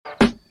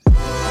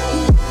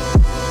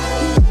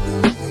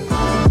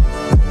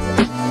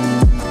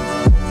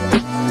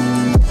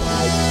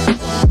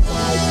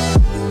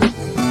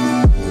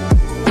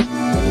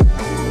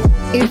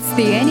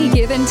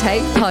and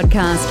Tape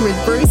podcast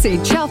with Brucey,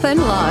 Chuff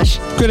and Losh.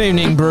 Good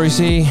evening,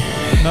 Brucey.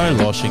 No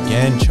Losh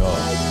again, Chop.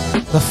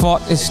 The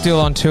Fott is still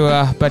on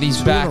tour, but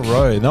he's back. 2 in a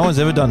row. No one's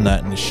ever done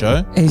that in this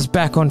show. He's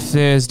back on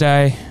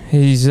Thursday.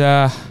 He's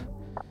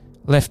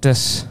left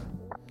us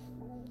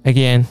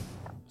again.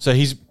 So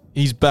he's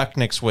back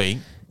next week.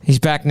 He's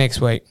back next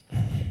week.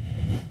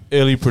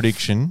 Early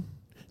prediction.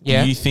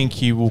 Yeah. Do you think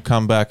he will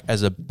come back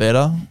as a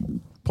better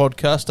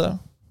podcaster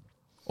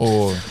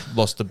or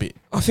lost a bit?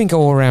 I think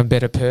all-around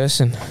better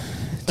person,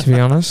 to be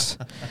honest.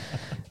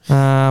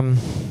 I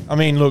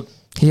mean, look.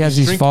 He has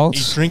his faults.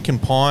 He's drinking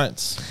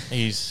pints.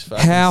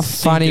 How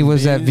funny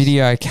was that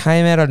video?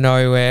 Came out of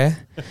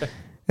nowhere.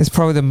 It's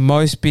probably the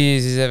most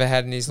beers he's ever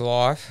had in his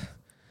life.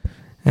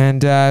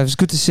 And it was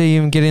good to see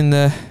him get in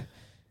the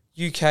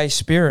UK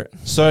spirit.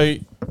 So,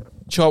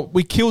 Chop,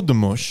 we killed the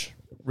mush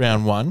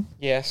round 1.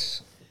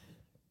 Yes.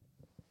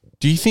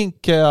 Do you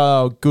think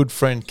our good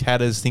friend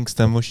Catters thinks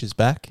the mush is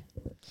back?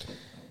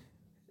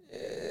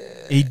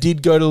 He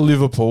did go to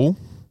Liverpool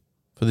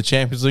for the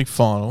Champions League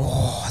final.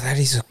 Oh, that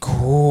is a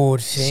good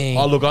thing.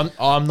 Oh, look,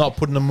 I'm not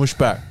putting the mush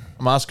back.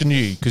 I'm asking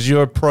you because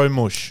you're a pro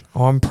mush.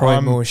 I'm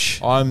pro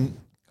mush. I'm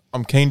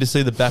keen to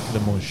see the back of the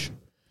mush.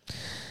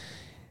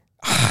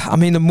 I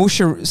mean, the mush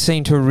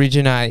seemed to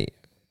originate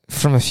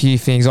from a few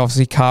things.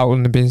 Obviously,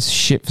 Carlton had been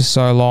shit for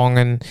so long,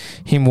 and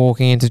him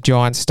walking into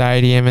Giant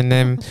Stadium and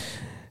them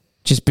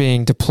just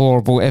being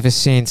deplorable ever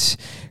since.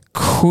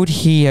 Could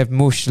he have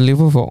mushed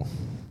Liverpool?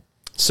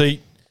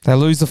 See, they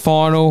lose the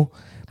final.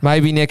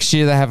 Maybe next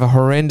year they have a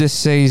horrendous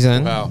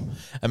season. Wow.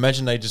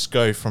 Imagine they just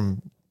go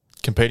from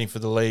competing for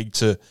the league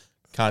to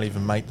can't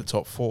even make the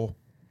top 4.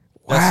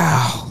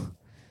 Wow.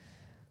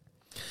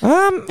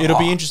 It'll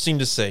be interesting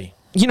to see.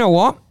 You know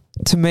what?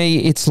 To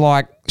me, it's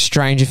like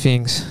Stranger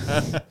Things.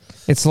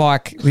 It's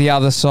like the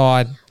other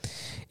side.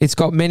 It's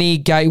got many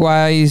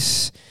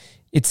gateways.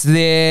 It's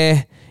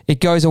there. It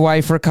goes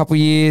away for a couple of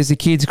years. The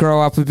kids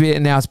grow up a bit,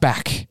 and now it's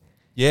back.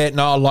 Yeah,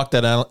 no, I like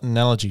that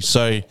analogy.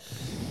 So,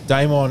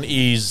 Damon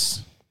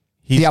is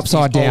the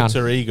upside his down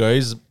alter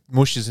egos.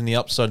 Mush is in the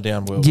upside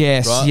down world.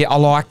 Yes, right? yeah, I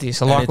like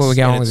this. I like where we're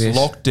going with this. It's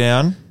locked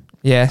down.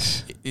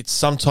 Yes. It's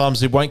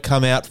sometimes it won't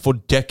come out for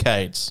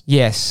decades.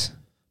 Yes.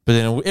 But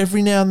then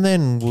every now and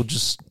then we'll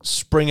just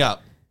spring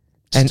up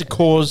just to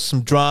cause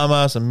some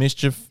drama, some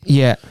mischief.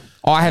 Yeah.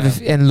 I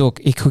have, and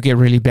look, it could get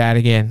really bad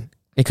again.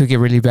 It could get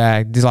really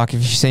bad. It's like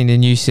if you've seen the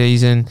new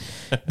season,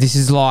 this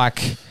is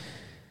like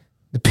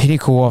the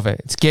pinnacle of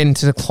it. It's getting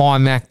to the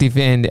climactic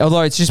end.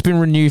 Although it's just been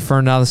renewed for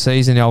another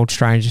season, the old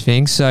Stranger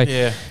Things. So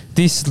yeah.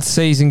 This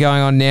season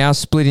going on now,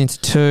 split into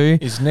 2.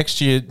 Is next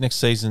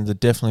season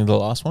definitely the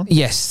last one?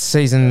 Yes,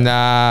 season,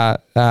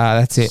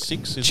 that's it.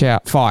 6?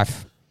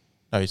 5.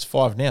 No, it's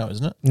 5 now,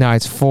 isn't it? No,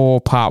 it's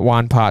 4, part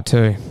 1, part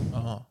 2.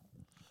 Oh.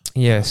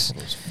 Yes.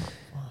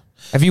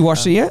 Have you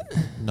watched it yet?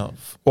 No.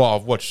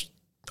 Well,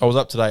 I was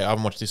up today. I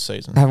haven't watched this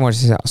season. I haven't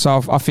watched it.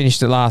 So I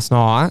finished it last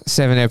night,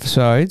 7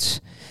 episodes.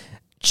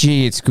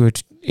 Gee, it's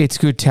good. It's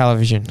good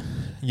television.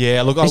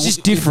 Yeah, look, it's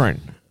just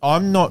different.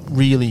 I'm not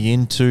really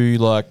into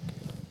like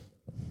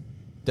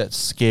that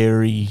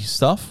scary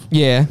stuff.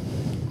 Yeah.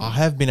 I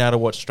have been able to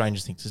watch Stranger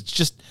Things.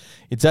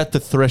 It's at the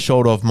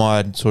threshold of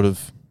my sort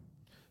of,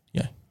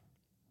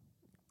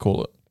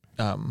 call it,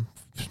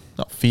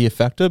 not fear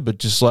factor, but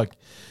just like,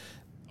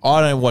 I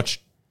don't watch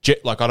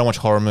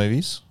horror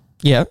movies.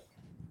 Yeah.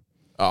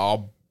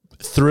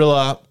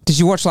 Thriller. Did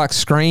you watch like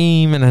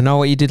Scream and I Know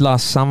What You Did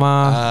Last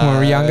Summer when we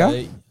were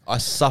younger? I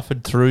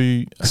suffered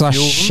through because I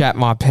shat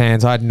my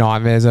pants. I had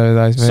nightmares over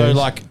those movies. So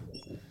like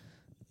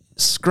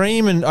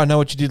Scream and I Know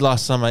What You Did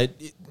Last Summer,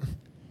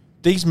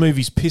 these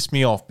movies piss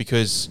me off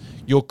because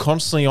you're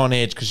constantly on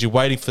edge because you're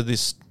waiting for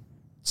this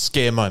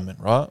scare moment,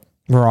 right?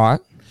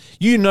 Right.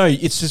 You know,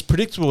 it's as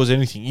predictable as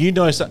anything. You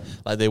know,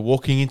 like they're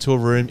walking into a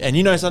room and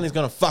you know something's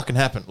going to fucking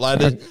happen. Like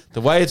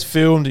the way it's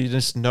filmed, you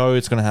just know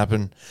it's going to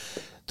happen.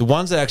 The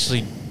ones that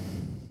actually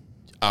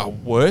are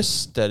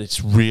worse, that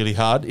it's really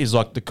hard, is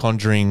like The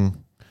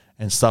Conjuring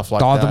and stuff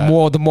like that.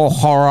 The more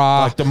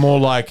horror. Like the more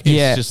like,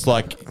 it's just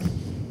like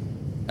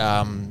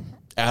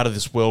out of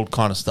this world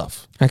kind of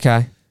stuff.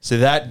 Okay. So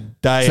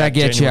that day, they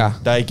get you.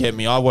 They get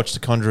me. I watched The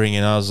Conjuring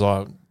and I was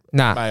like,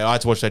 nah. Mate, I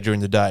had to watch that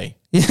during the day.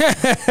 Yeah,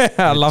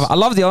 I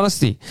love the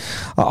honesty.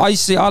 I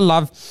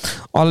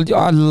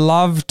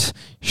loved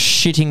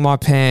shitting my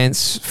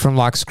pants from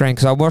like Scream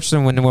because I watched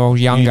them when we were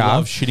younger. You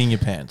love shitting your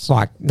pants,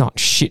 like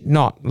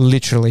not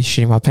literally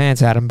shitting my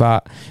pants at them,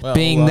 but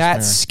being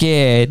that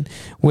scared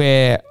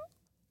where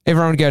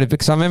everyone would go to.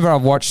 Because I remember I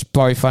watched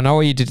both. I Know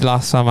What You Did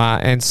Last Summer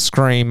and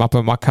Scream up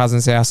at my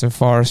cousin's house in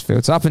Forest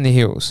Fields, up in the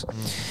hills.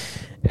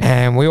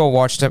 And we all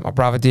watched it. My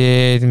brother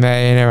did, me,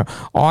 and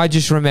everyone. I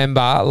just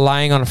remember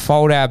laying on a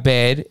fold-out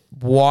bed,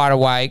 wide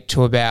awake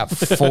to about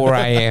 4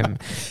 a.m.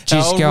 Just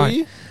How old going. Were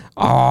you?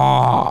 Oh,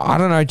 I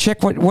don't know.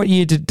 Check what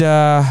year did.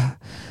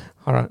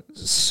 Hold on,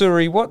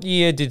 Suri. What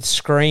year did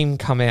Scream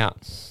come out?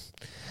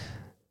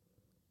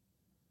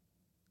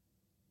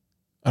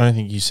 I don't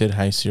think you said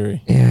 "Hey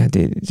Siri." Yeah, I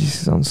did. It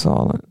just on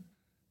silent.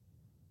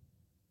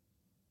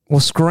 Well,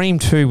 Scream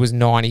 2 was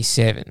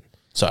 97.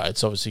 So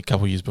it's obviously a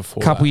couple of years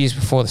before. Couple years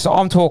before. So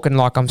I'm talking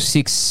like I'm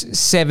 6,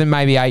 7,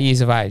 maybe 8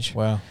 years of age.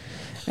 Wow.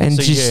 And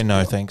so just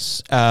no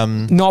thanks.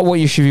 not what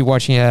you should be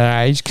watching at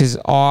that age, because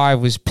I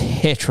was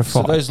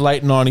petrified. So those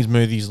late 90s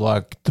movies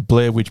like The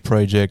Blair Witch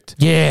Project.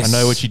 Yes. I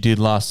Know What You Did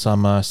Last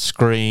Summer,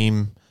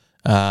 Scream.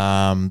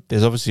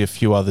 There's obviously a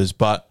few others,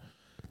 but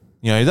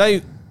you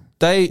know,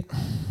 they Do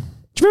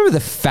you remember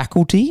The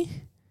Faculty?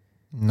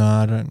 No,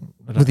 I don't.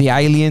 With the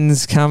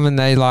aliens come and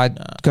they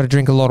got to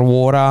drink a lot of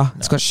water. No.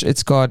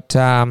 It's got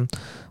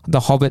the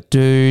Hobbit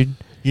dude.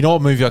 You know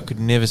what movie I could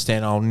never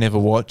stand? I'll never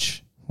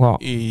watch.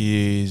 What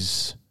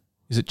is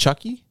it?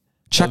 Chucky?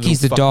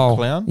 Chucky's the doll.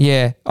 Clown?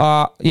 Yeah.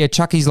 Yeah.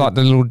 Chucky's like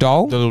the little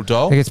doll. The little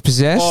doll that gets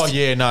possessed. Oh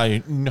yeah, no,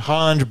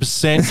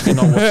 100%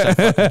 cannot watch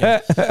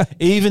that fucking thing.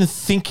 Even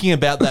thinking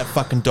about that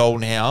fucking doll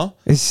now,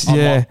 I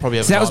might probably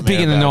have. So that was big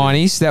in the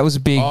 90s. That was a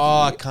big.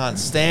 Oh, I can't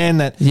stand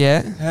that.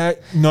 Yeah.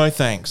 No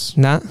thanks.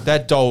 Nah.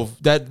 That doll,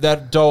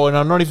 and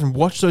I'm not even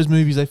watch those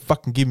movies. They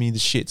fucking give me the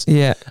shits.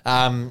 Yeah.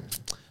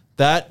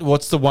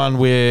 What's the one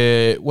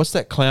what's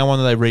that clown one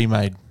that they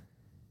remade?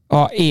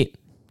 Oh,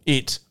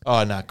 It.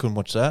 Oh, no, couldn't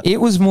watch that. It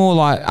was more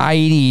like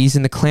 80s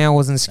and the clown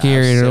wasn't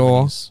scary at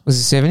all. Was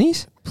it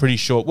 70s? Pretty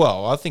sure.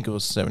 Well, I think it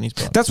was 70s.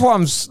 But that's why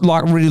I'm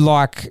really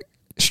like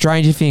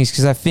Stranger Things,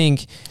 because I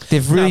think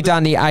they've really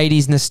done the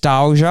 80s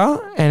nostalgia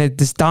and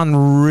it's done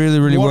really,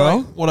 really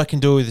well. What I can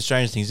do with the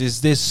Stranger Things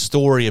is there's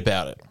story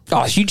about it.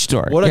 Oh, huge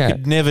story. What I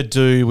could never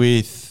do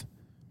with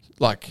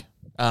like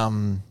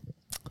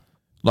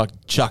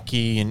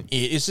Chucky and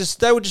it's just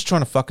they were just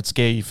trying to fucking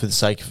scare you for the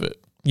sake of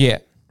it. Yeah.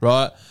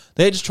 Right?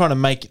 They're just trying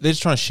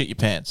to shit your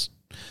pants.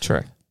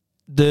 True.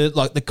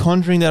 The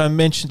Conjuring that I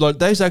mentioned, like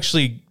there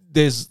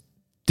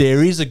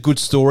is a good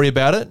story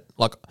about it.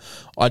 Like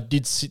I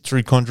did sit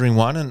through Conjuring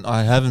 1 and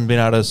I haven't been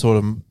able to sort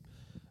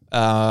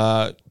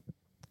of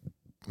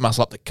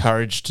muscle up the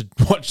courage to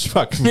watch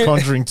fucking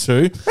Conjuring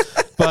 2.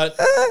 But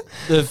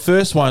the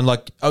first one,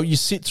 you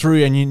sit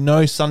through and you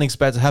know something's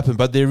about to happen,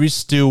 but there is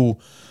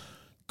still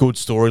good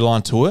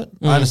storyline to it.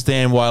 I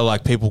understand why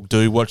people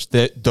do watch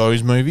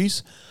those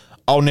movies.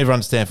 I'll never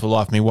understand for the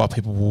life of me why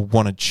people will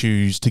want to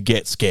choose to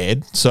get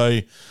scared. So,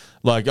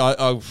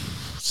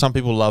 some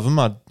people love them.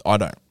 I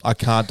don't. I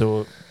can't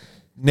do it.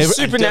 Never.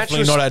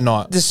 Definitely not at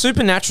night. The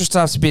supernatural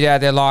stuff's a bit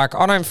out there. Like,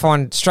 I don't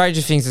find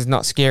Stranger Things is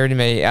not scary to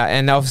me,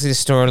 and obviously the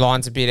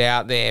storyline's a bit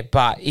out there.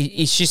 But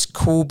it's just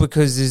cool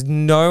because there's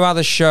no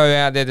other show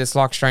out there that's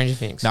like Stranger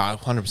Things. No,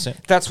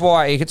 100%. That's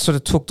why it sort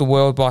of took the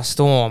world by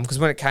storm. Because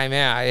when it came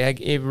out,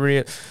 it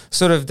really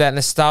sort of that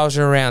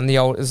nostalgia around the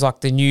old is like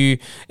the new.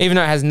 Even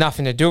though it has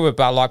nothing to do with it,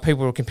 but like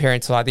people were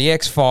comparing to like the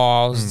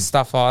X-Files and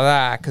stuff like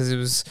that because it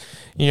was,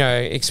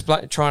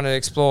 trying to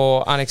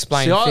explore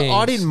unexplained things.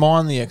 I didn't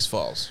mind the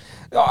X-Files.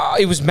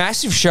 It was a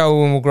massive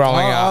show when we were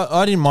growing up.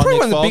 I didn't mind Probably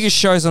the one of the biggest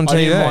shows on TV. I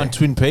didn't mind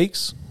Twin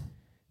Peaks.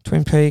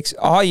 Twin Peaks.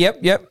 Oh, yep.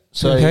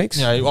 So, Twin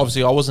Peaks.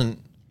 Obviously I wasn't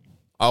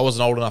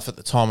old enough at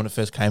the time when it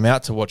first came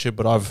out to watch it,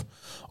 but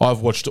I've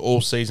watched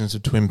all seasons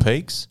of Twin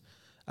Peaks.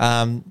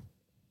 I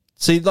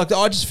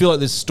just feel like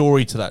there's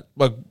story to that.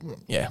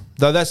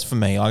 Though that's for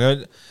me.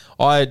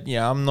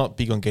 I'm not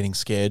big on getting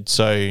scared.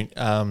 So,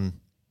 I'll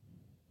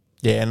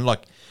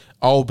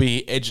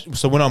be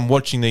so when I'm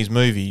watching these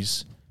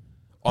movies,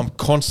 I'm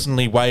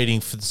constantly waiting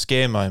for the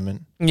scare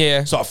moment.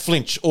 Yeah. So I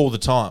flinch all the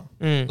time.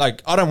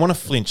 I don't want to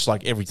flinch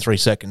every 3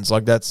 seconds.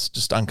 That's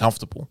just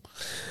uncomfortable.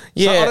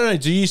 Yeah. So, I don't know.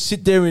 Do you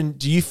sit there and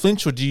do you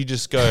flinch or do you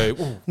just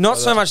go? Not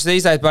so much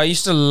these days, but I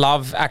used to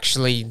love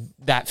actually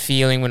that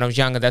feeling when I was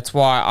younger. That's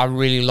why I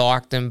really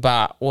liked them,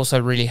 but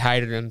also really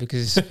hated them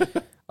because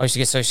I used to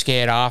get so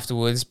scared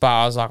afterwards. But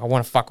I was like, I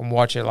want to fucking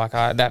watch it.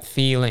 That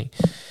feeling.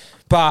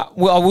 But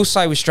I will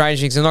say with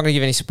Stranger Things, I'm not going to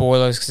give any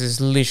spoilers because it's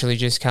literally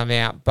just come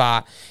out,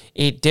 but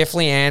it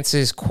definitely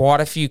answers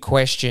quite a few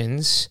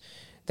questions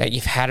that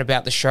you've had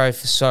about the show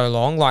for so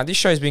long. This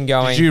show's been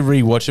going... Did you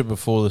rewatch it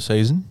before the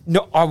season?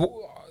 No,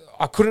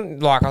 I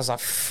couldn't, I was like,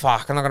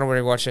 fuck, I'm not going to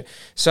rewatch it.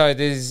 So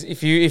there's,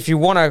 if you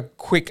want a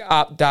quick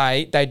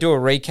update, they do a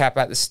recap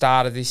at the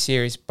start of this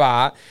series,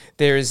 but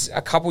there is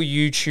a couple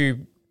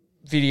YouTube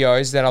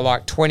videos that are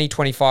 20,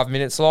 25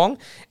 minutes long,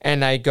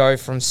 and they go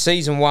from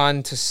season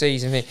 1 to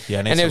season... Yeah,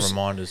 I need some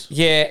reminders.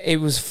 Yeah, it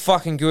was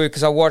fucking good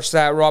because I watched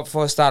that right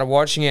before I started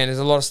watching it, and there's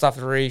a lot of stuff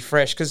to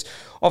refresh because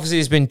obviously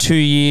there's been 2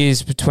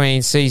 years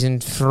between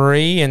season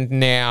 3 and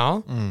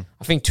now.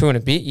 I think 2 and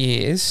a bit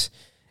years.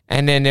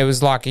 And then there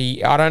was I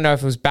don't know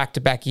if it was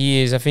back-to-back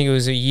years. I think it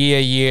was a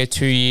year,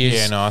 2 years.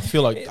 Yeah, no, I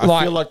feel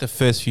like the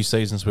first few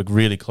seasons were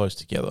really close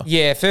together.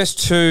 Yeah,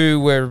 first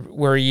 2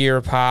 were a year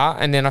apart,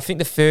 and then I think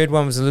the third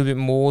one was a little bit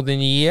more than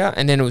a year,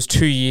 and then it was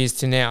 2 years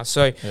to now.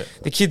 So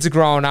the kids are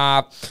growing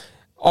up.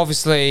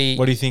 Obviously...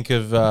 What do you think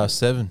of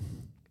 7?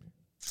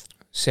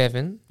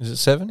 7. Is it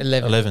 7?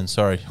 11. 11,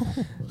 sorry.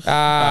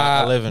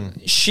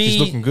 11. She's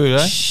looking good,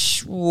 eh?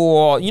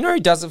 Who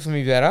does it for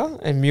me better,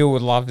 and Mule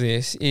would love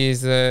this,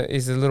 is the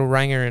little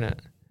ranger in it.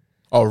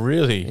 Oh,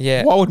 really?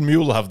 Yeah. Why would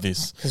Mule love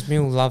this? Because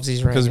Mule loves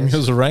his rangers. Because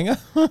Mule's a ranger?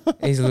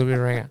 He's a little bit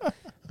of a ranger.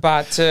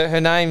 But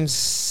her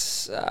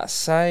name's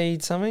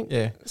Sade something.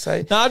 Yeah.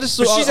 Sade. No, I just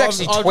But she's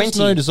actually I've 20. just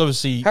noticed,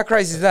 obviously. How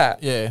crazy is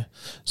that? Yeah.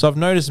 So I've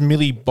noticed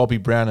Millie Bobby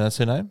Brown, and that's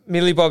her name.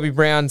 Millie Bobby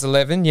Brown's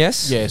 11.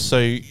 Yes. Yeah.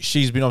 So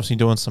she's been obviously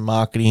doing some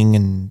marketing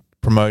and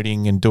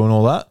promoting and doing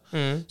all that.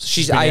 So So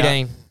she's been out-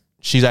 18.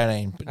 She's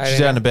 18. But she's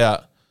 18. out and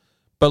about.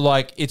 But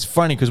like, it's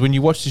funny because when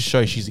you watch this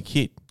show, she's a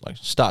kid. Like,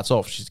 starts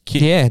off, she's a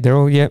kid. Yeah, they're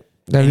all. Yep.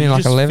 They've And been you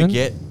like just 11.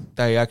 Forget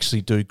they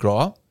actually do grow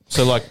up.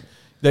 So like,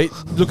 they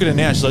look at her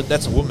now. She's like,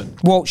 that's a woman.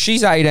 Well,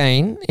 she's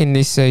 18 in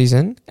this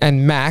season,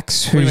 and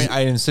Max, What do you who's mean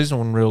 18 season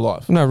or in real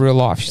life? no real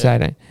life, she's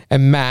 18,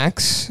 and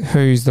Max,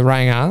 who's the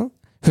ringer,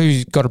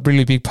 who's got a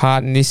really big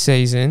part in this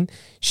season,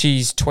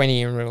 she's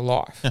 20 in real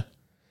life. Yeah.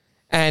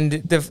 And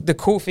the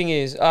cool thing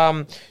is, do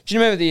you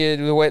remember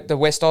the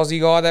West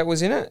Aussie guy that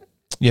was in it?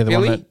 Yeah, the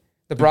Billy, one that.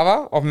 the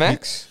brother of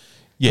Max,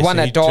 Yeah, the one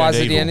so he that dies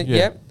turned at the end. evil, yeah.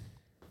 Yep.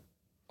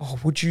 Oh,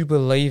 would you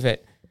believe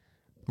it?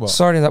 What?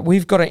 Sorry to that.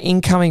 We've got an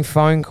incoming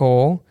phone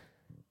call.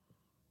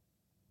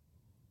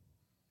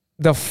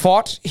 The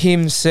Fott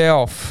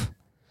himself.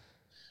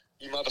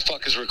 You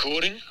motherfuckers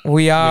recording?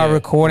 We are Yeah,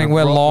 recording.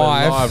 We're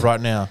live. We're live right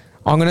now.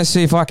 I'm going to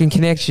see if I can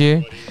connect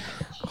you.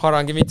 Hold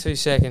on, give me 2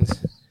 seconds.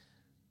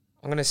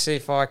 I'm going to see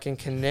if I can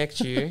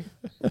connect you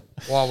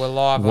while we're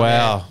live. on air.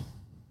 Wow.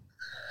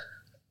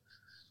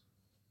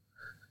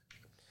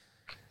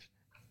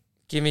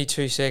 Give me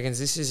 2 seconds.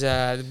 This is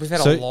we've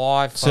had So- a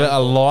live phone So a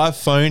call. live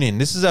phone in.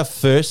 This is our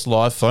first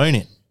live phone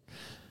in.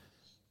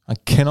 I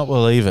cannot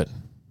believe it.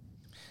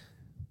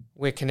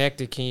 We're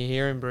connected. Can you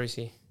hear him,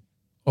 Brucey?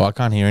 Oh, I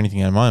can't hear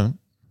anything at the moment.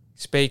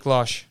 Speak,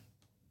 Losh.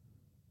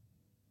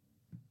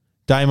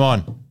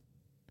 Damon.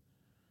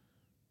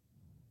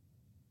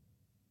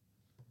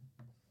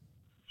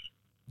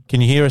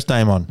 Can you hear us,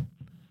 Damon?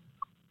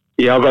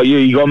 Yeah, I got you.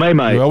 You got me,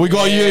 mate. Well, we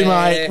got you, Yeah.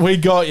 mate. We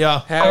got you. How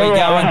are you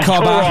going, All right,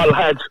 Cobber?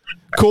 lads.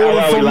 Calling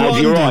Hello, from lads.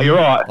 London. You're right. You're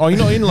right. Oh, you're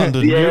not in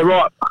London. Yeah, You're-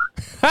 right.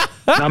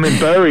 No, I'm in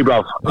Bury,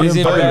 bruv. He's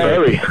in I'm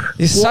Bury. Bury.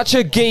 You're such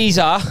a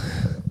geezer.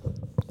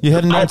 You're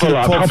heading on to the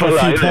Poplar, pub for a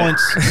few Poplar,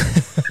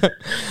 points.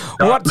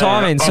 What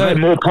timing? I've So had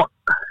more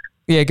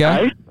yeah, go.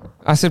 Hey?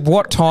 I said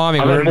what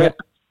timing? I've We're had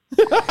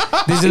more.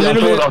 about, there's a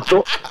little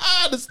bit.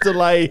 This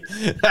delay.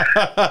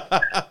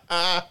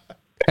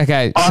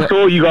 Okay, I so,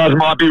 thought you guys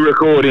might be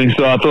recording,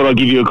 so I thought I'd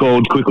give you a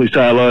call to quickly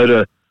say hello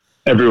to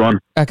everyone.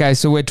 okay,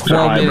 so we're 12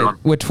 Hi, minutes. everyone.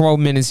 We're 12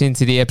 minutes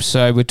into the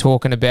episode. We're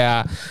talking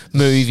about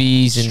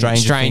movies and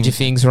Stranger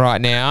Things right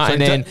now, So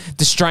and then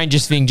the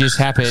strangest thing just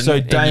happened. So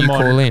and you Damon,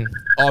 call in.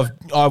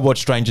 I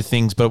watched Stranger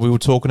Things, but we were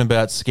talking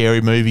about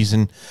scary movies,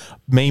 and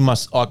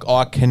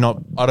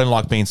I don't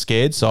like being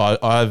scared, so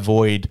I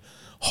avoid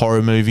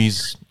horror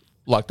movies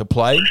like the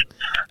plague.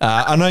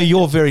 I know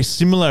you're very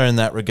similar in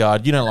that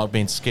regard. You don't like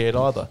being scared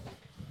either.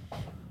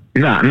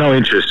 Nah, no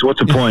interest. What's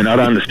the point? I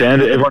don't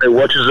understand it. Everyone who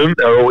watches them,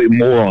 they're all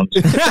morons.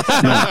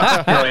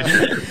 No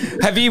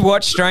interest. Have you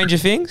watched Stranger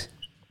Things?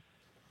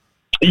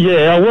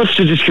 Yeah, I watched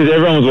it just because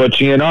everyone was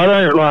watching it. And I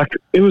don't like.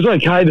 It was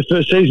okay the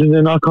first season,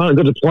 then I kind of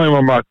got to the point where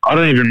I'm like, I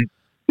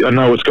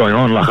know what's going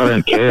on. Like, I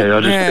don't care.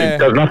 Yeah. It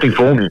does nothing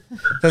for me.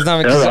 There's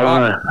nothing Yeah, I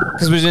don't know.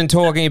 because we've been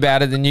talking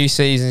about it. The new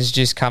season's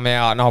just come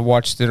out, and I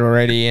watched it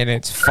already, and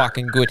it's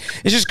fucking good.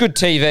 It's just good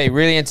TV,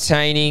 really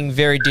entertaining,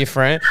 very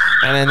different.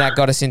 And then that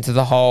got us into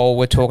the whole.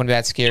 We're talking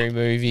about scary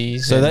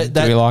movies. So and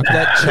do we like it?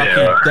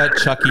 that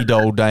Chucky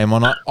doll,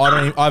 Damon.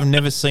 I've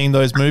never seen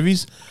those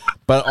movies,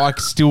 but I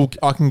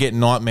can get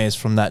nightmares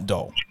from that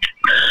doll.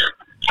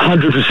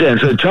 100%.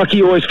 So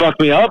Chucky always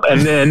fucked me up,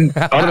 and then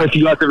I don't know if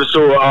you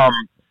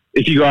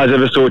guys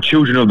ever saw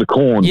Children of the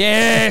Corn.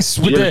 Yes,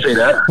 Did you ever see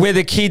that? where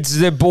the kids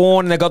they're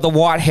born and they got the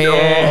white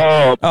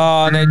hair.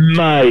 Oh, and they,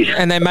 mate.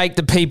 and they make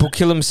the people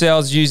kill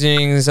themselves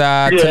using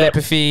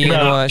telepathy and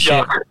all that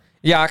shit.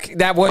 Yuck.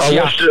 That was I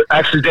yuck. watched it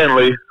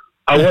accidentally.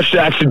 I watched it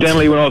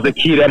accidentally when I was a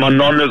kid at my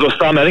nonna's or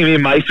something. I think me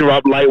and Mason were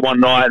up late one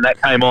night and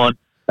that came on.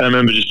 And I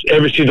remember just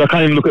ever since, I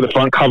can't even look at the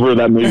front cover of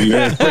that movie,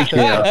 man. It freaks me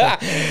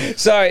out.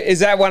 So is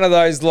that one of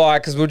those,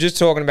 like, because we we're just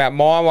talking about,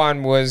 my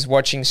one was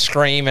watching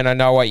Scream, and I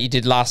know what you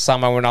did last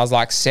summer when I was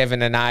like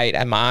 7 and 8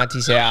 at my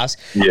auntie's house.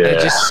 And it Yeah.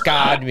 just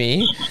scarred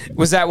me.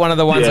 Was that one of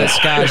the ones Yeah. that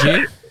scarred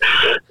you?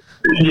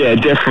 Yeah,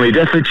 definitely.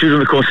 Definitely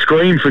Children of the Corn.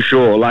 Scream for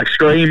sure. Like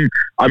Scream,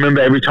 I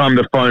remember every time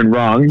the phone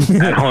rung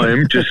at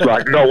home, just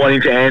like not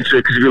wanting to answer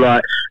it because you'd be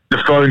like,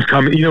 the phone's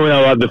coming. You know when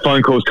like, the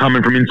phone call's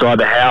coming from inside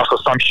the house or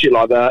some shit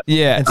like that.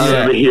 Yeah. I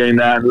remember hearing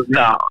that.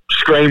 Nah,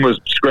 Scream was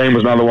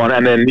another one.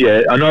 And then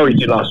I know we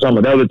did last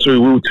summer. The other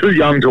two, we were too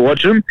young to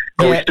watch them,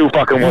 but we still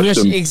fucking watched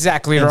Just them.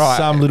 exactly And right.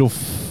 some little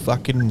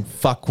fucking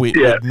fuckwit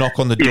Yeah. would knock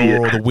on the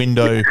door or the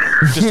window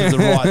just at the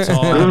right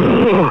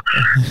time.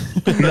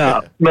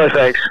 No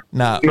thanks.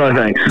 Nah. No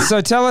thanks. So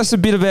tell us a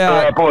bit All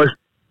about. right, boys.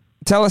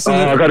 Tell us a I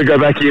little. got to go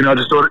back in. I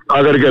just thought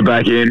I got to go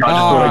back in. I just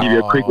thought I'd give you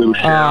a quick little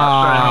shout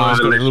out.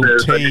 just got a little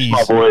tease.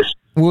 My boys.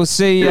 We'll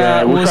see.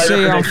 Yeah, We'll we'll say see that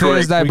you for on next week.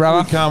 Thursday, We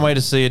brother. can't wait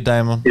to see you,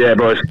 Damon. Yeah,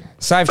 boys.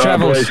 Safe All right,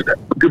 travels. boys.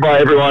 Goodbye,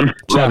 everyone.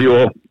 Ciao. Love you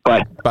all.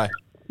 Bye. Bye.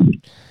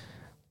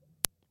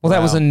 Well,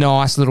 that was a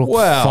nice little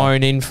Wow.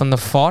 phone in from the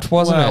FOT,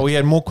 wasn't it? We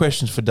had more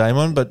questions for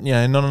Damon, but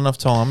not enough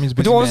time. He's a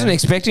But busy I wasn't man.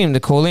 expecting him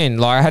to call in.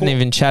 Like, I hadn't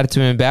even chatted to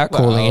him about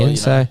calling in.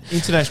 So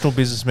international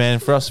businessman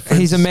for us.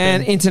 he's a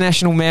man,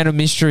 international man of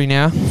mystery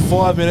now.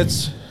 5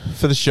 minutes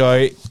for the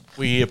show.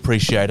 We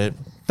appreciate it.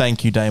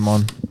 Thank you,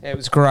 Damon. It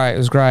was great. It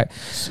was great.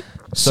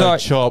 So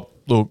Chop,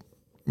 look,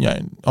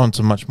 on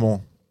to much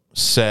more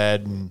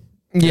sad and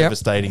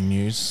devastating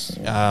news.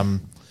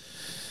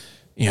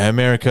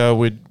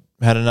 America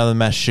had another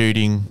mass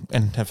shooting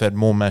and have had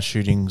more mass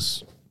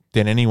shootings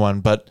than anyone.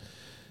 But,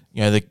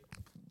 the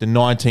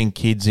 19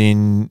 kids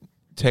in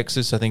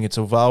Texas, I think it's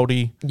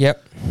Uvalde.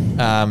 Yep.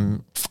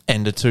 And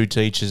the 2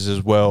 teachers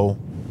as well,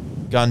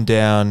 gunned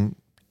down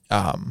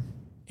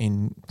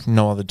in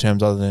no other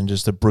terms other than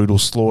just a brutal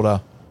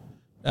slaughter.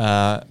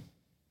 And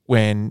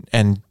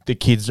the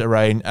kids are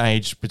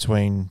aged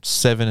between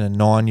 7 and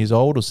 9 years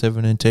old or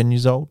 7 and 10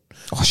 years old.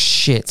 Oh,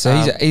 shit. So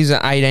he's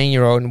an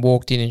 18-year-old and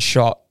walked in and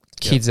shot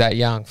kids that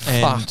young.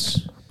 And Fuck.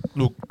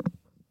 Look,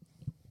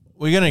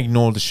 we're going to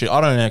ignore the shit. I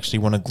don't actually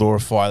want to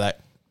glorify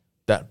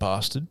that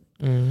bastard.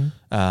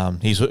 Mm-hmm.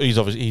 He's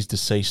obviously he's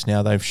deceased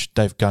now. They've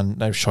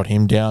shot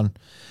him down.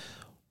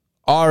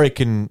 I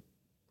reckon.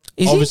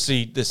 Is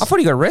obviously, he? I thought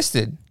he got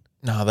arrested.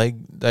 No,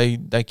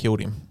 they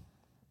killed him.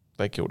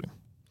 They killed him.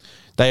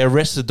 They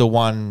arrested the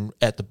one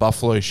at the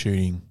Buffalo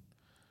shooting,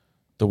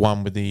 the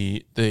one with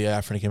the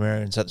African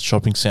Americans at the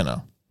shopping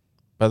center,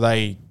 but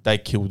they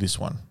killed this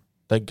one.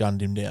 They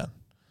gunned him down.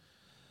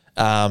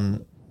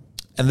 And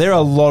there are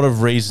a lot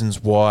of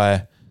reasons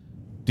why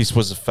this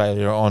was a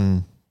failure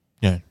on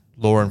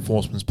law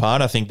enforcement's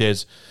part. I think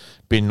there's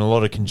been a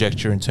lot of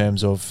conjecture in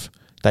terms of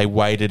they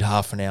waited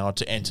half an hour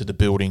to enter the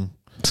building.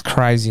 It's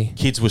crazy.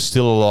 Kids were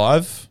still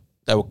alive.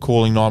 They were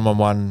calling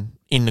 911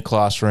 in the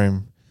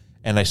classroom,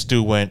 and they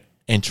still weren't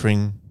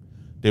entering.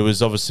 There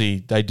was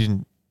obviously they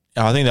didn't.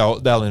 I think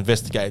they'll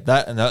investigate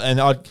that,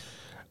 and I,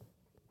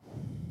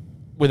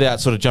 without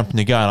sort of jumping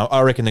the gun,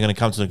 I reckon they're going to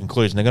come to the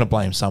conclusion they're going to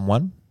blame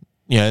someone.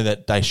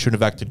 That they should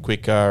have acted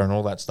quicker and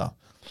all that stuff.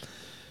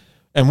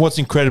 And what's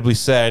incredibly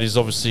sad is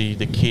obviously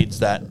the kids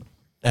that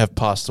have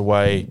passed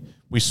away.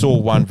 We saw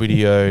one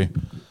video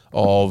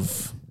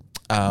of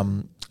a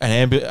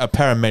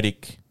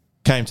paramedic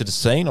came to the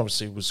scene.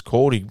 Obviously, was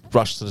called. He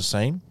rushed to the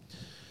scene.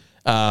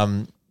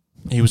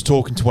 He was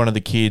talking to one of the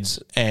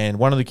kids, and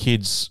one of the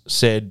kids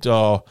said,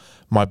 "Oh,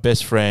 my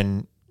best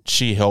friend,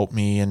 she helped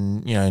me,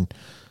 and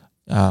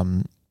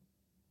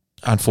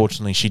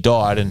unfortunately, she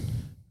died." And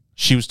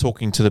she was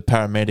talking to the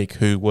paramedic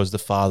who was the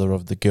father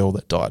of the girl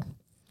that died.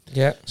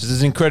 Yeah. So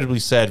there's an incredibly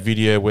sad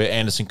video where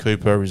Anderson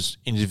Cooper is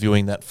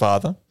interviewing that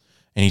father,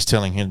 and he's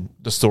telling him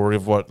the story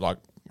of what,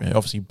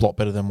 obviously a lot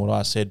better than what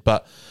I said.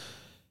 But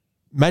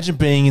imagine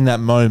being in that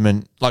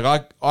moment. Like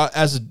I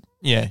as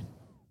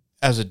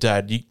a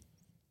dad,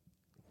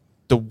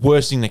 the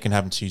worst thing that can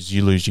happen to you is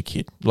you lose your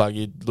kid. Like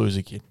you lose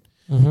a kid.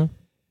 Mm-hmm.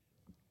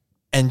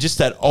 And just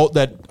that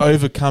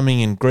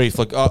overcoming and grief.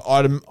 Like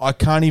I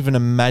can't even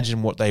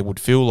imagine what they would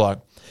feel like.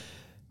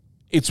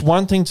 It's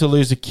one thing to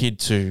lose a kid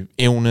to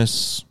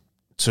illness,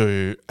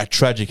 to a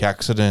tragic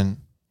accident,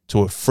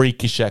 to a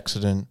freakish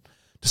accident,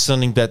 to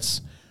something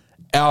that's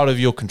out of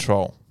your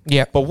control.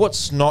 Yeah. But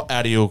what's not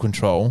out of your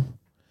control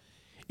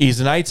is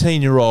an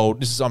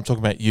 18-year-old, I'm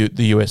talking about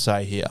the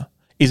USA here,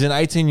 is an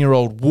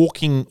 18-year-old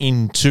walking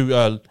into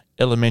an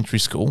elementary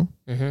school,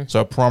 so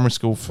a primary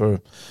school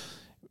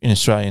in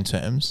Australian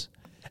terms,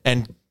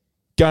 and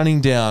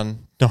gunning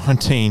down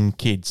 19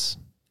 kids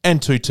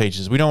and 2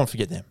 teachers. We don't want to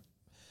forget them.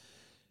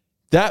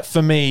 That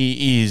for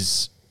me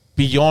is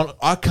beyond.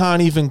 I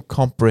can't even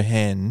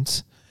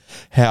comprehend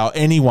how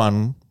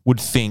anyone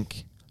would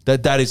think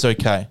that is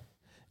okay.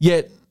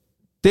 Yet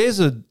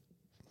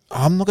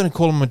I'm not going to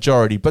call them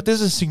majority, but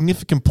there's a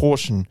significant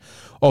portion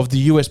of the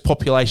US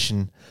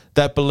population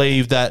that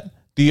believe that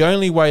the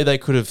only way they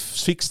could have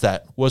fixed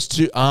that was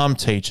to arm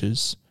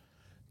teachers,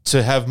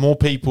 to have more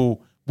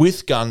people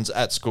with guns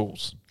at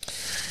schools.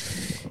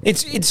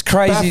 It's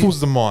crazy. Baffles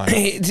the mind.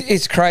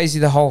 It's crazy,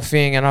 the whole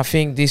thing, and I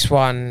think this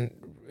one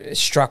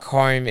struck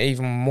home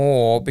even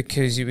more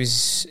because it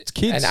was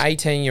an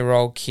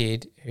 18-year-old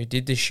kid who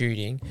did the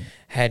shooting,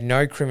 had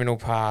no criminal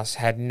past,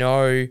 had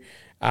no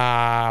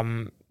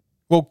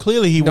well,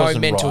 clearly he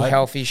wasn't mental right,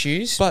 health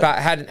issues, but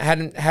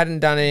hadn't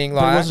done anything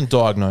like. But he wasn't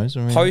diagnosed.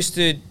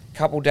 Posted a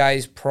couple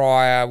days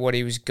prior what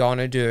he was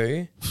gonna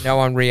do. No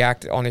one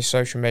reacted on his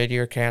social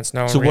media accounts.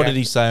 No one. So what did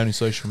he say on his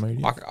social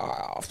media?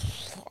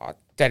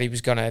 That he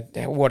was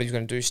what he was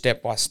gonna do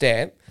step by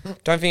step.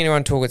 Don't think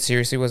anyone took it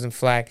seriously. Wasn't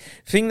flagged.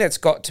 Thing that's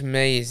got to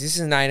me is this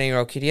is an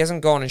 18-year-old kid. He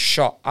hasn't gone and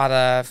shot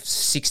other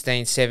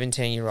 16,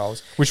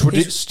 17-year-olds. Which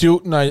would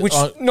still no. Which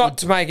not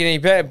to make it any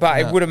better,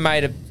 but it would have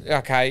made it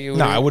okay.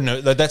 No, I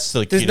wouldn't. That's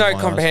still a kid. There's no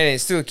comprehending.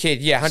 It's still a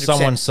kid. Yeah, 100%.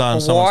 Someone's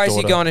son. But why is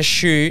he going to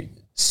shoot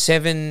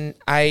 7,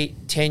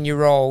 8,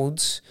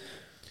 10-year-olds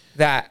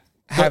that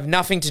have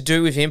nothing to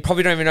do with him?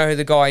 Probably don't even know who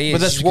the guy is. But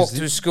that's walked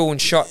through school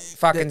and shot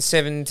fucking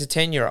 7 to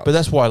 10-year-olds. But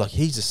that's why,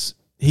 he's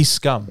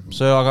scum.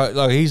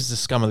 So he's the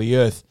scum of the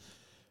earth.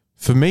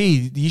 For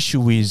me, the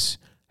issue is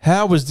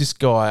how was this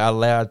guy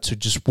allowed to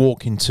just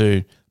walk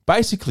into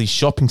basically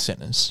shopping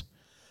centres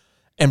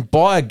and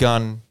buy a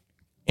gun?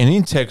 And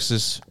in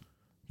Texas,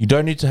 you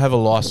don't need to have a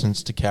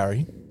license to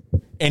carry.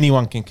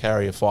 Anyone can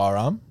carry a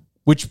firearm,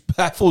 which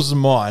baffles the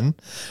mind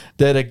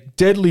that a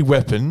deadly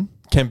weapon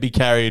can be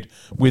carried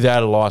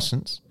without a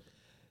license.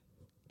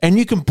 And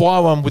you can buy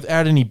one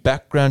without any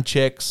background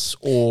checks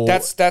or...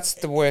 That's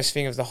the worst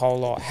thing of the whole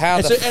lot. How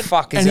And the so-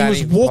 fuck is and that he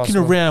was even walking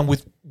possible? around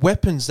with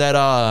weapons that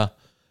are...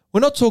 We're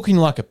not talking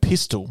like a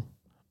pistol.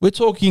 We're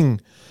talking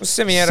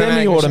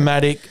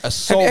semi-automatic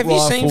assault Have you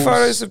rifles. seen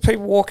photos of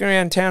people walking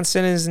around town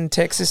centres in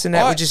Texas and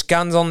that with just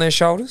guns on their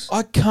shoulders?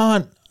 I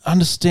can't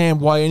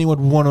understand why anyone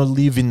would want to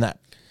live in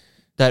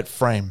that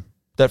frame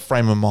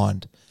of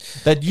mind.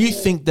 That you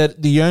think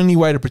that the only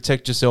way to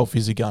protect yourself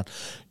is a gun.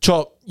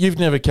 Chop, you've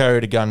never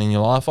carried a gun in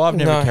your life. I've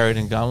never No. carried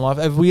a gun in life.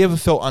 Have we ever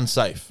felt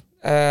unsafe?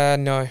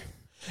 No.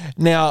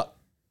 Now,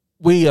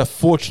 we are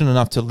fortunate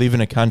enough to live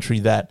in a country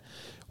that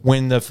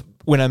when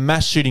a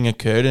mass shooting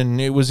occurred, and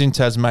it was in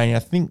Tasmania, I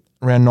think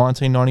around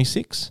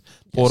 1996,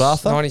 Port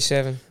Arthur.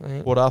 97, I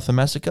think. Port Arthur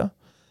massacre.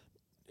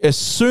 As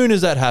soon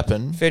as that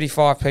happened,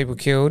 35 people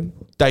killed.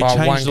 they by one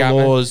changed the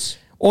gunman. laws.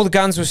 All the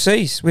guns were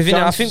seized.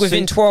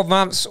 Within 12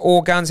 months,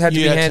 all guns had to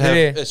be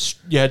handed in.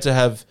 You had to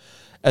have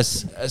I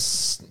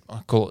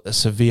call it a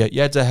severe.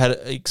 You had to have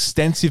an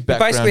extensive You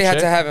background basically had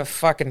check. to have a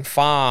fucking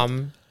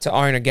farm to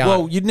own a gun.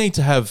 Well, you'd need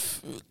to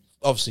have,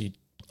 obviously,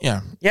 you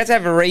had to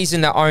have a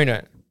reason to own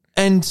it.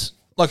 And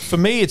like for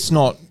me, it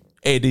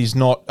is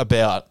not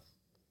about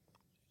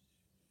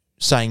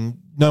saying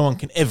no one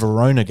can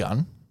ever own a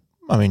gun.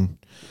 I mean,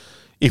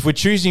 if we're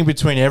choosing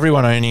between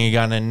everyone owning a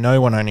gun and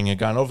no one owning a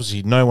gun,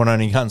 obviously no one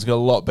owning a gun's got a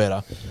lot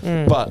better.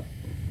 But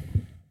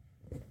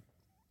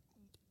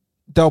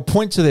they'll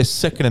point to their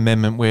Second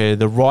Amendment where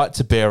the right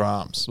to bear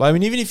arms. I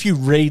mean, even if you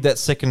read that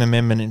Second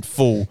Amendment in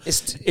full,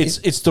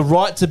 it's the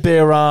right to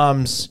bear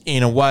arms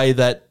in a way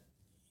that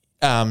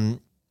the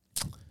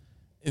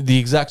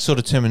exact sort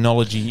of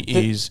terminology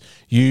is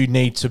you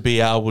need to be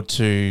able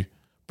to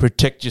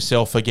protect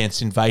yourself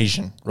against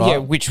invasion, right? Yeah,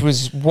 which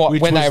was when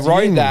was they the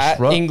wrote English, that,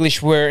 right?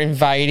 English were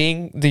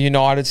invading the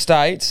United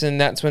States,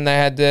 and that's when they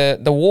had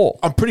the war.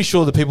 I'm pretty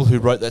sure the people who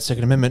wrote that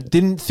Second Amendment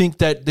didn't think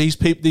that these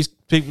people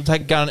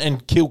take a gun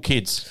and kill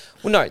kids.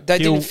 Well, no, they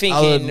Kill didn't think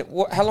other-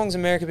 how long's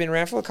America been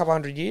around for? A couple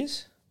hundred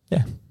years?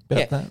 Yeah,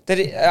 about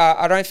that.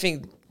 I don't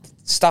think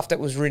stuff that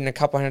was written a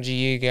couple hundred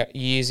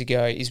years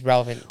ago is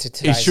relevant to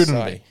today. It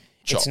shouldn't be.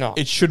 It's not.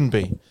 It shouldn't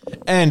be.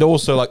 And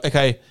also, like,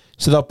 okay,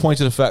 so they'll point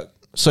to the fact.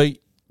 So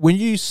when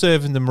you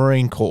serve in the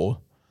Marine Corps,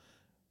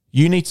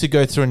 you need to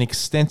go through an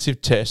extensive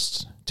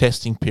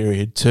testing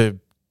period to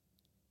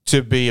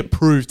be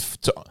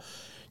approved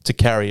to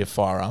carry a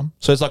firearm.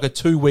 So it's like a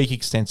 2-week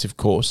extensive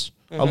course.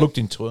 I looked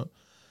into it.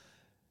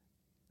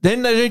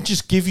 Then they don't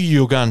just give you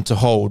your gun to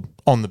hold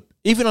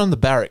even on the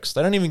barracks.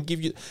 They don't even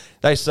give you.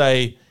 They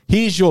say,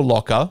 "Here's your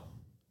locker.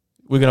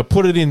 We're going to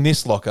put it in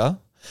this locker.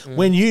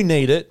 When you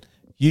need it,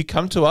 you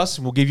come to us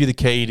and we'll give you the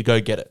key to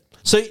go get it."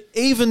 So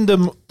even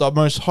the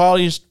most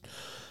highest,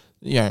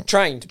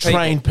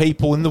 trained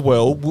people in the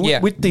world Yeah.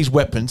 with these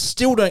weapons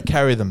still don't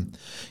carry them.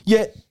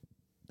 Yet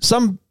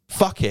some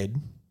fuckhead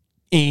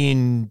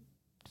in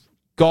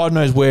God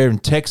knows where in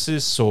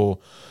Texas or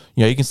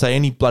you can say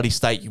any bloody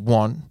state you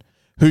want,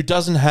 who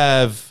doesn't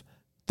have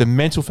the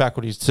mental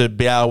faculties to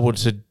be able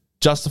to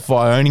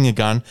justify owning a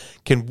gun,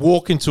 can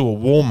walk into a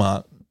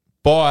Walmart,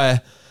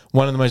 buy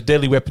one of the most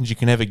deadly weapons you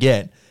can ever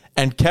get,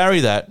 and carry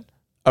that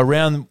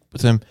around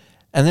with them.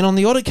 And then on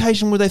the odd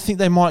occasion where they think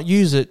they might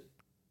use it,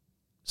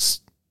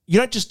 you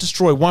don't just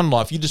destroy one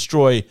life, you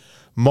destroy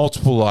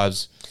multiple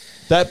lives.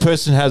 That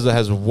person has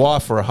a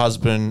wife or a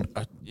husband,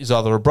 is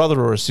either a brother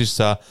or a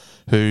sister,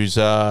 who's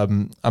a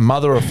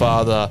mother or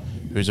father,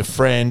 who's a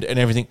friend and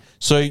everything.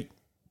 So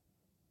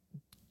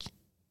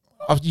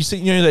you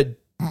see,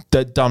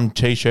 that dumb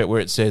T-shirt where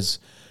it says,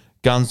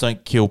 "Guns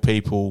don't kill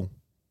people,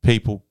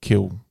 people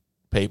kill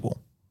people."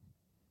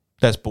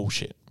 That's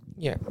bullshit.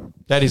 Yeah.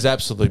 That is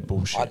absolute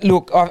bullshit.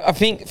 Look, I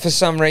think for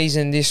some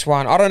reason this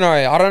one, I don't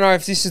know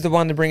if this is the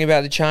one to bring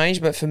about the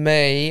change, but for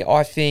me,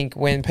 I think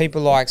when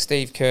people like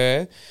Steve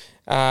Kerr,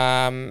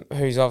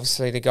 who's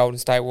obviously the Golden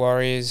State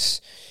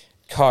Warriors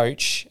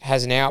coach,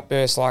 has an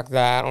outburst like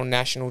that on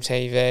national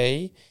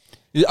TV,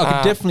 I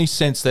could definitely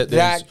sense that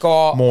there's that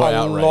got more a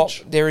outrage.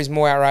 lot. There is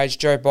more outrage.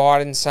 Joe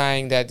Biden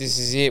saying that this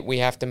is it. We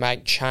have to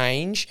make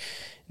change.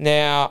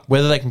 Now,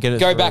 Whether they can get it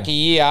go through. back a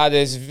year.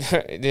 There's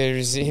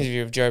an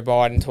interview of Joe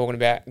Biden talking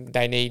about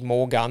they need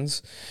more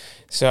guns.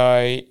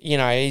 So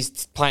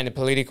he's playing the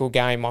political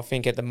game, I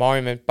think, at the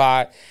moment.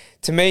 But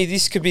to me,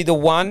 this could be the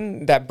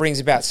one that brings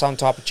about some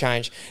type of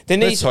change.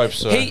 Let's hope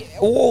so.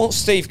 All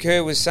Steve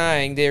Kerr was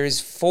saying, there is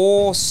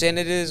 4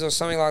 senators or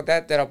something like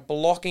that are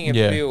blocking a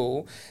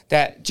bill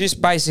that just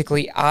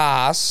basically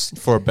asks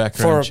for a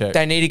background check.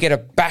 They need to get a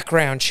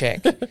background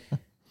check.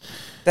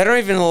 They don't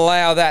even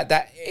allow that.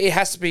 That it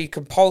has to be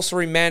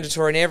compulsory,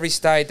 mandatory in every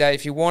state that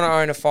if you want to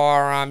own a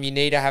firearm, you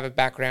need to have a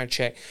background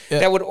check. Yeah.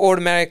 That would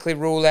automatically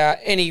rule out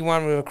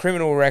anyone with a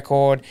criminal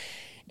record,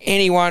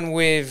 anyone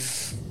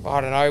with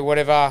I don't know,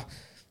 whatever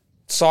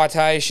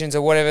citations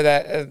or whatever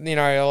that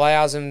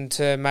allows them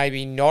to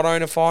maybe not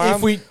own a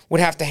firearm, would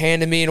have to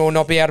hand them in or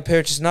not be able to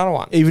purchase another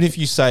one. Even if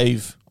you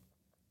save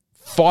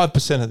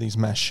 5% of these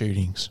mass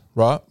shootings,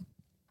 right,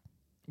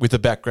 with a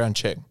background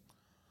check.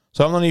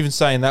 So I'm not even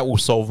saying that will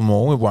solve them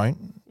all. It won't.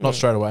 Not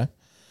straight away.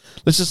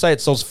 Let's just say it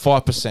solves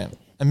 5%.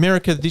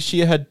 America this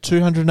year had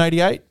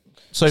 288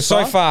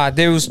 so far.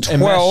 There was 12.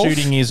 And mass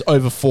shooting is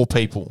over 4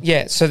 people.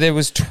 Yeah, so there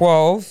was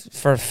 12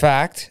 for a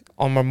fact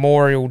on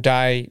Memorial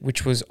Day,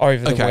 which was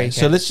over the weekend.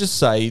 So let's just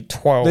say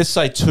 12. Let's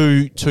say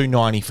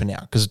 290 for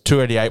now, because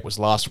 288 was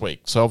last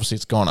week. So obviously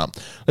it's gone up.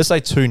 Let's say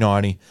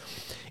 290.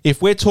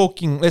 If we're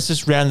talking, let's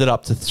just round it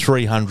up to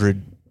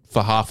 300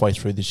 for halfway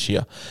through this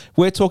year.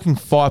 We're talking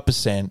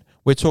 5%.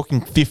 We're talking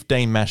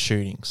 15 mass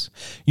shootings.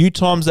 You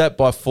times that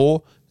by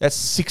 4, that's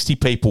 60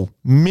 people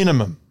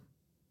minimum,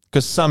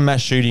 because some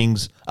mass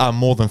shootings are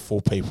more than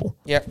 4 people.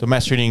 Yep. The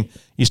mass shooting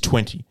is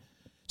 20.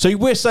 So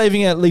we're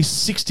saving at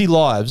least 60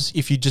 lives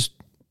if you just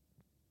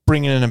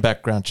bring in a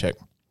background check.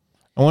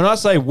 And when I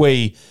say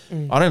we,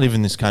 I don't live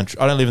in this country.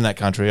 I don't live in that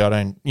country.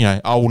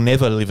 I will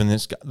never live in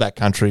that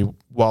country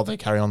while they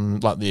carry on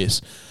like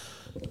this.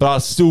 But I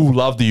still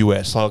love the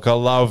US. Like, I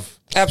love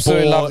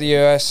absolutely sport, love the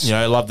US.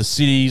 I love the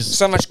cities.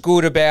 So much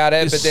good about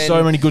it, There's but then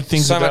so many good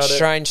things about it. So much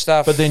strange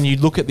stuff. But then you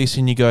look at this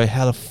and you go,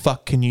 how the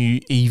fuck can you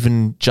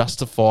even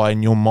justify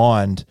in your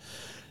mind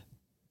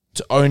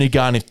to own a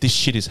gun if this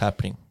shit is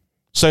happening?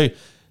 So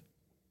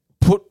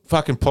put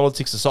fucking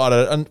politics aside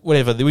and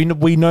whatever. We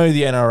know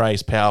the NRA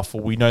is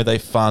powerful. We know they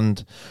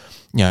fund,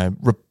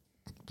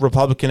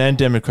 Republican and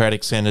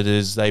Democratic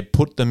senators. They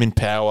put them in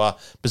power,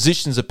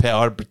 positions of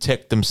power to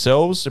protect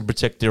themselves and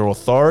protect their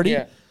authority.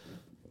 Yeah.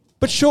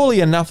 But surely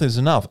enough is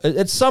enough.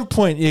 At some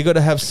point, you've got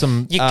to have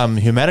some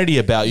humanity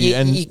about you.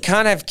 And you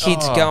can't have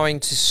kids going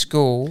to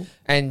school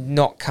and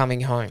not coming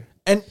home.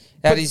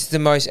 That is the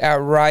most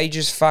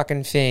outrageous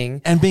fucking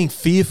thing. And being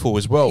fearful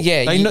as well.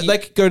 Yeah. They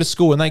could go to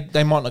school and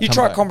they might not come back. You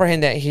try to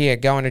comprehend that here,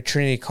 going to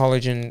Trinity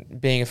College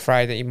and being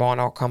afraid that you might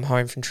not come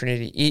home from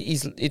Trinity.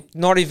 It's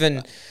not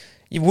even...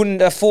 You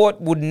wouldn't have thought,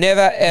 would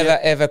never,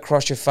 ever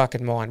cross your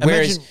fucking mind.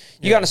 Whereas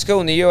you go to school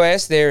in the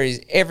US, there is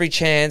every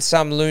chance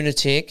some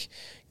lunatic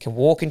can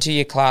walk into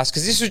your class.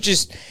 Because this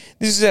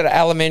is at an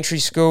elementary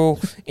school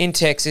in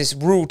Texas,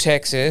 rural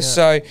Texas.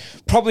 Yeah. So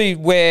probably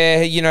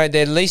where,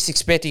 they're least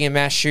expecting a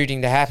mass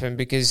shooting to happen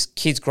because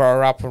kids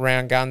grow up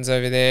around guns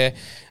over there.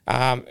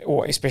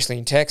 Or especially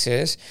in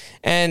Texas,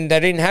 and they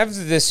didn't have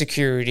the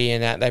security in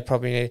that they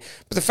probably needed.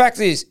 But the fact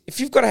is, if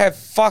you've got to have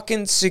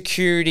fucking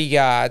security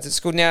guards at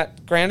school, now,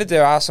 granted,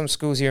 there are some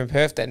schools here in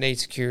Perth that need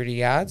security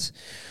guards.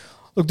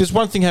 Look, there's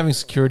one thing having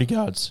security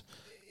guards,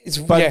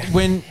 but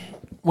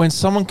when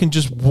someone can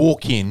just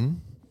walk in,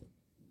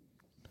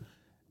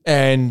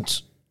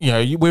 and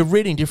we're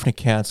reading different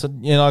accounts,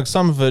 and like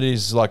some of it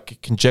is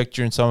like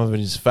conjecture, and some of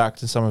it is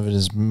fact, and some of it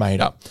is made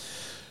up.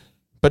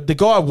 But the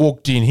guy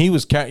walked in. He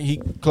was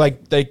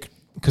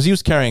because he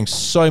was carrying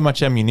so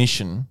much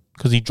ammunition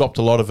because he dropped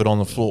a lot of it on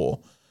the floor.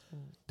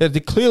 That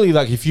they clearly,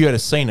 like, if you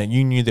had seen it,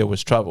 you knew there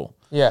was trouble.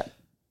 Yeah.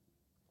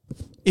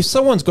 If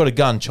someone's got a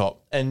gun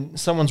chop and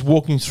someone's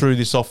walking through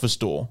this office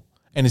door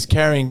and is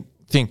carrying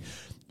thing,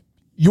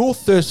 your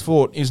first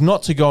thought is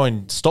not to go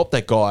and stop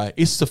that guy.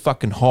 It's to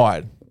fucking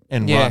hide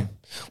and run.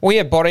 Well, he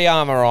had body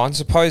armour on,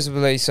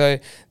 supposedly. So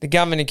the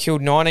gunman had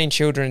killed 19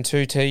 children and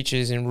 2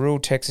 teachers in rural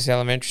Texas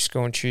elementary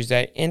school on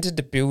Tuesday, entered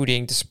the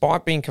building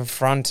despite being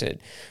confronted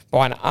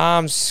by an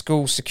armed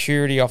school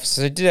security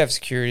officer. They did have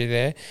security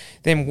there.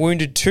 Then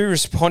wounded 2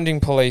 responding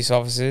police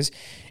officers,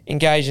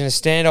 engaged in a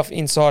standoff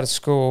inside a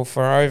school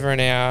for over an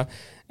hour,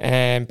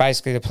 and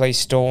basically the police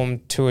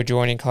stormed 2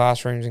 adjoining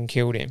classrooms and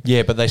killed him.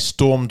 Yeah, but they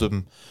stormed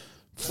him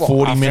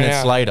 40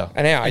 minutes later.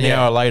 An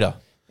hour later.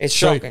 It's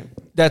shocking.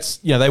 That's,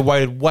 they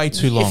waited way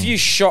too long. If you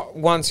shot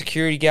one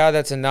security guard,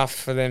 that's enough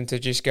for them to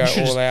just go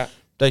all out.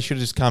 They should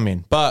have just come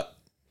in. But,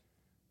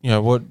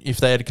 what if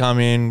they had come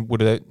in,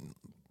 would have...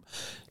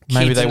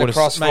 Maybe they would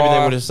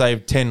have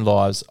saved 10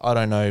 lives. I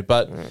don't know.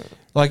 But,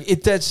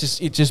 it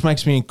just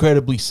makes me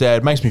incredibly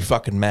sad. It makes me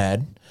fucking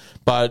mad.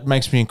 But it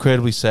makes me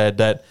incredibly sad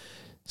that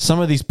some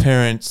of these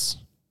parents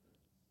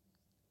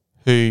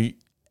who,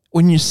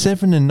 when you're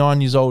 7 and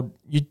 9 years old,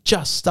 you're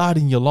just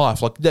starting your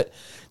life. Like, that.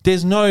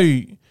 There's no...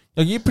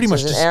 you pretty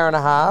much just an hour and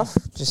a half.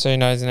 Just so you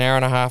know, there's an hour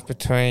and a half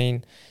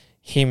between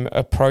him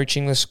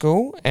approaching the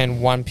school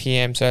and 1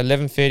 p.m. So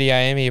 11:30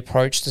 a.m. he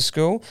approached the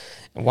school,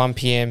 and 1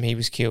 p.m. he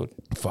was killed.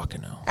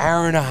 Fucking hell.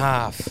 Hour and a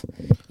half.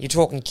 You're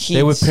talking kids.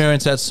 There were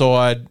parents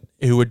outside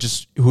who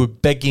were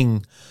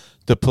begging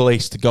the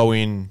police to go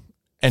in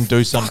and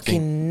do something.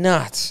 Fucking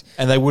nuts.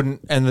 And they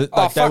wouldn't. And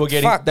they were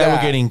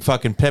getting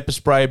fucking pepper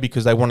spray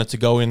because they wanted to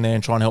go in there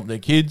and try and help their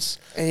kids.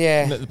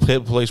 Yeah. And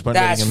the police weren't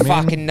letting them in.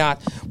 That's fucking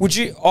nuts.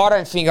 I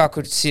don't think I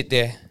could sit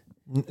there.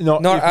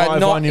 Not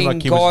in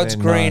God's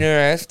green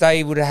earth.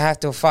 They would have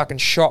to fucking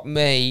shot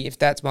me if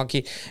that's my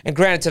kid. And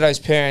granted to those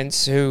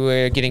parents who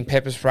were getting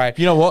pepper sprayed.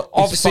 You know what?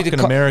 Obviously,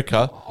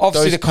 America.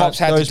 Obviously, the cops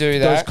had to do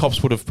that. Those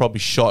cops would have probably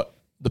shot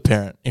the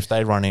parent if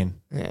they run in.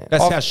 Yeah.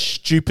 That's how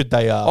stupid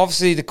they are.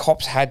 Obviously, the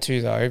cops had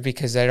to, though,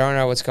 because they don't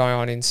know what's going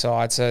on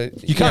inside. So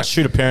You can't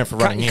shoot a parent for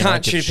running in. You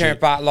can't shoot a parent,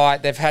 but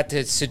like they've had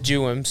to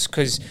subdue them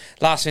because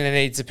last thing they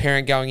need is a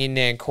parent going in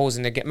there and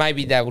causing the.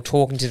 Maybe they were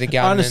talking to the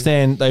gunman. I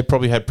understand they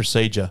probably had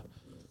procedure,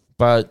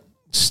 but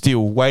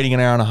still, waiting an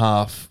hour and a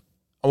half.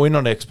 We're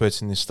not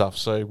experts in this stuff,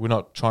 so we're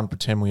not trying to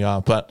pretend we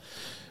are, but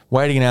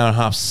waiting an hour and a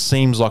half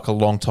seems like a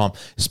long time,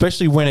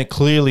 especially when it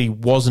clearly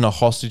wasn't a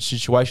hostage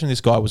situation.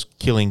 This guy was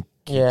killing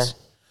kids.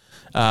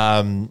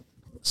 Yeah.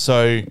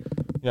 So,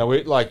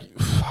 we're like,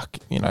 fuck,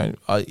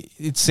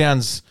 it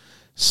sounds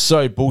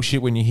so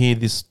bullshit when you hear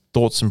this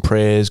thoughts and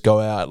prayers go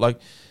out. Like,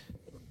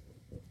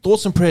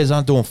 thoughts and prayers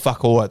aren't doing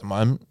fuck all at the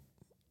moment.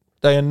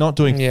 They are not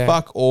doing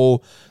fuck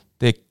all.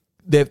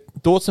 Their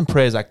thoughts and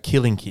prayers are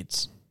killing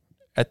kids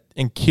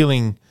and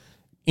killing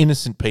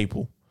innocent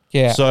people.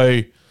 Yeah.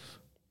 So,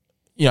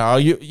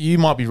 you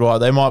might be right.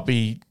 They might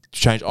be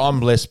changed.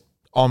 I'm less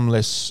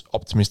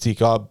optimistic.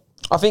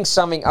 I think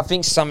something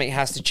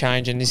has to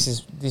change, and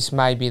this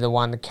may be the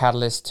one, the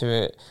catalyst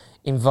to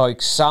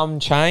invoke some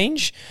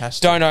change.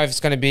 Don't know if it's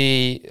going to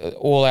be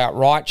all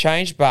outright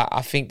change, but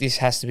I think this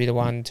has to be the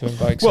one to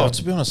invoke. Well,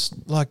 to be honest,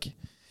 like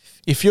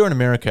if you're in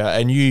America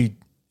and you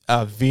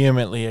are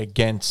vehemently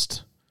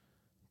against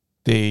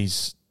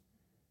these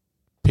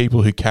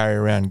people who carry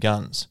around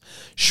guns,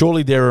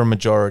 surely there are a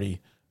majority.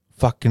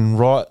 Fucking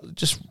right,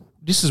 just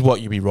this is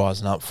what you'd be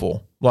rising up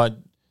for. Like,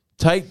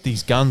 take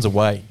these guns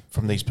away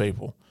from these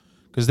people.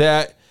 Because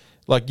they're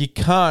like, you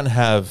can't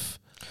have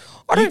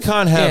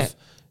it.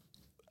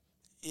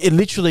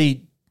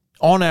 Literally,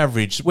 on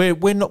average,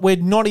 we're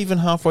not even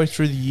halfway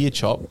through the year,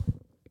 Chop,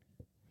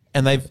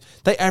 and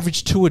they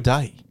average 2 a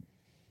day.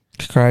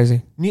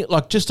 Crazy,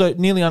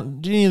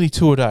 nearly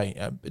 2 a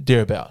day,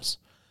 thereabouts.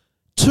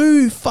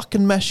 2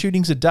 fucking mass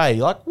shootings a day.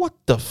 Like, what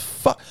the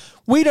fuck?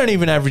 We don't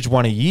even average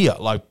 1 a year,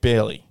 like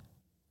barely.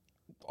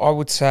 I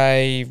would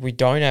say we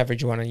don't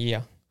average 1 a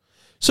year.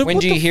 So when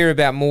do you hear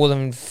about more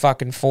than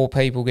fucking 4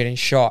 people getting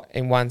shot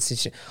in one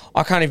situation?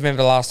 I can't even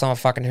remember the last time I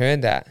fucking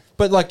heard that.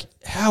 But like,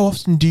 how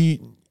often do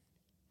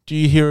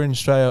you hear in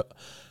Australia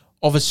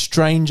of a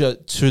stranger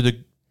it's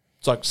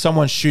like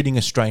someone shooting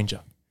a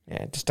stranger?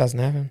 Yeah, it just doesn't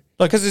happen.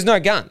 Like, because there's no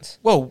guns.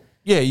 Well,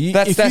 yeah,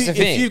 that's the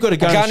thing. If you've got a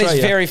gun, is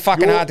very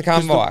fucking hard to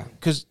come by.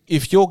 Because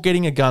if you're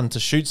getting a gun to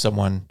shoot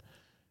someone,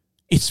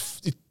 I'm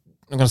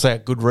going to say a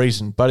good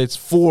reason, but it's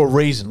for a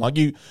reason. Like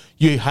you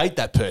hate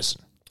that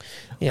person.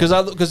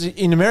 Because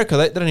in America,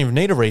 they don't even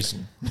need a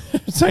reason.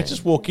 They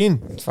just walk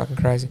in. It's fucking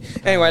crazy.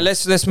 Anyway,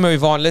 let's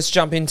move on. Let's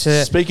jump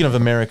into... Speaking of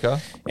America...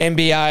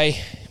 NBA.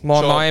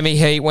 Miami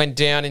Heat went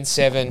down in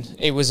 7.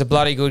 It was a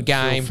bloody good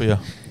game.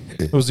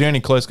 It was the only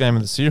close game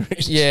of the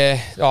series.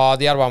 Yeah. Oh,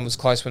 the other one was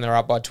close when they were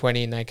up by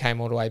 20 and they came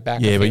all the way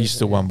back. Yeah, but you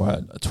still won by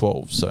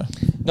 12, so...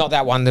 Not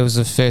that one. There was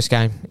the first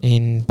game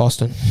in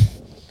Boston.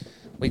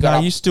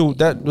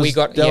 That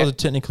was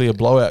technically a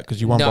blowout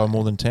because you won by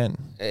more than 10.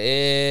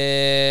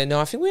 No,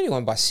 I think we only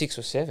won by 6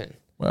 or 7.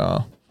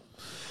 Wow.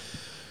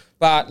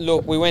 But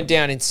look, we went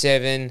down in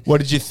 7. What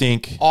did you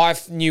think? I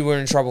knew we were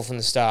in trouble from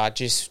the start.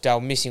 Just they were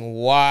missing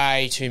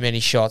way too many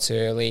shots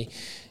early.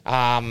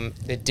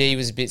 The D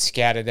was a bit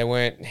scattered. They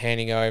weren't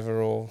handing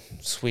over or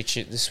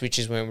the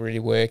switches weren't really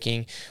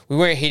working. We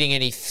weren't hitting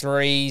any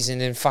threes,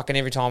 and then fucking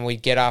every time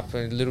we'd get up a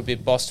little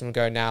bit, Boston would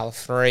go nail a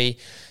 3.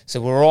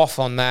 So we're off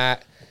on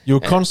that. You were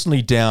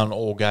constantly down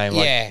all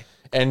game.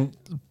 And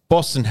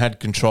Boston had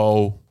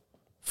control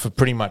for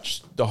pretty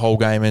much the whole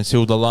game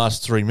until the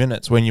last 3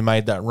 minutes when you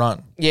made that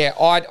run. Yeah,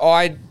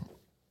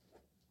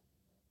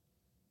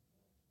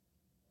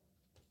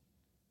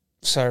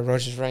 Sorry,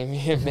 Roger's rang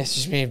me and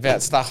messaged me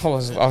about stuff I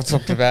was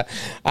talking about.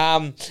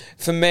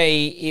 For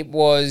me, it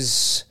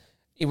was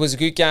a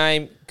good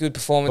game, good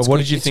performance. But what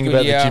did you think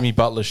about the Jimmy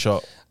Butler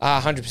shot?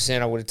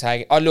 100% I would have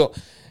taken.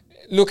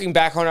 Looking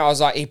back on it, I was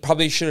like, he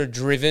probably should have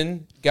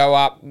driven, go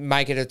up,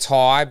 make it a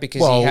tie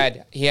because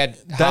he had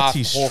that's half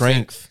his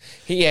strength.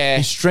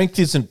 His strength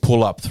isn't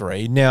pull up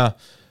 3. Now,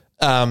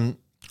 I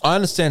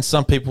understand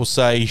some people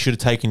say he should have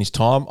taken his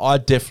time. I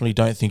definitely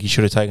don't think he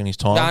should have taken his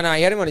time. No,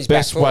 he had him on his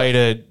best back foot.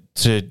 way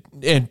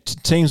and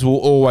teams will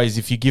always,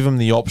 if you give them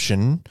the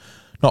option,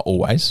 not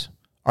always,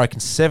 I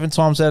reckon 7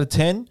 times out of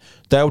 10,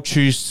 they'll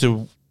choose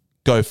to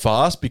go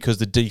fast because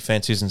the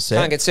defense isn't set.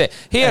 Can't get set.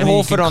 He had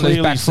Horford on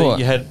his back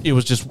foot. It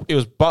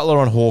was Butler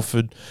on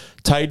Horford.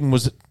 Tatum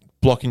was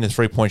blocking the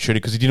 3-point shooter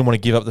because he didn't want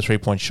to give up the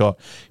 3-point shot.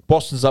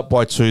 Boston's up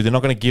by 2. They're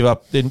not going to give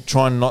up. They're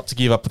trying not to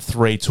give up a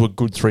 3 to a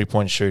good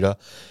 3-point shooter.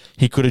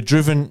 He could have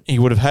driven. He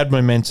would have had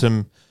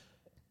momentum.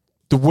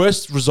 The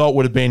worst result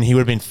would have been he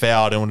would have been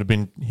fouled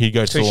and he'd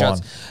go to the line.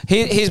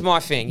 Here's my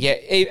thing. Yeah,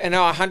 and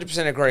I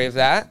 100% agree with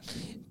that.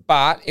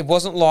 But it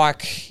wasn't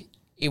like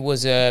it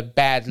was a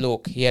bad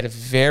look. He had a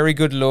very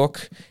good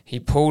look. He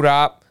pulled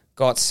up,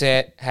 got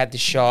set, had the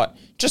shot,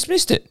 just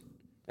missed it.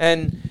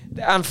 And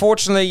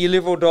unfortunately, you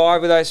live or die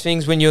with those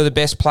things when you're the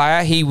best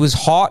player. He was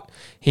hot.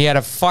 He had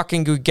a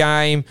fucking good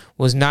game,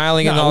 was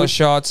nailing those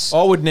shots.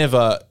 I would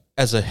never,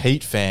 as a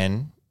Heat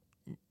fan,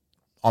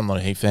 I'm not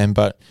a Heat fan,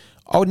 but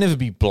I would never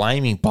be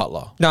blaming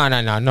Butler. No,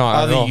 not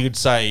I at think all. you'd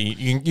say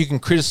you can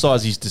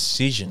criticise his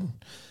decision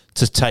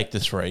to take the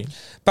 3.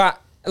 But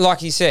like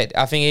he said,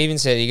 I think he even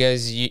said, he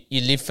goes, you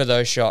live for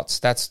those shots.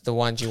 That's the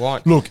ones you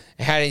want. Look.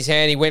 He had his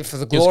hand, he went for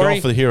the He was glory.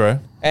 going for the hero.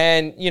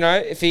 And, you know,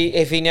 if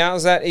he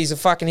nails that, he's a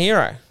fucking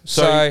hero.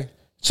 So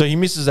he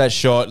misses that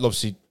shot.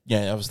 Obviously,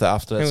 that was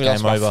after that's we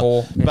lost game by over.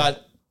 4. Yeah.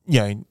 But,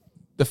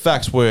 the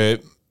facts were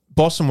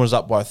Boston was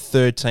up by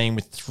 13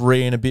 with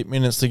 3 and a bit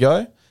minutes to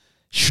go.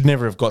 Should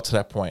never have got to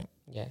that point.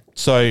 Yeah.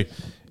 So,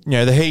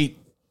 the Heat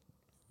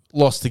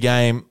lost the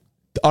game.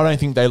 I don't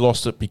think they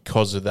lost it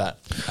because of that.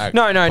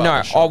 No.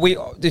 shot.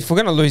 If we're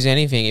going to lose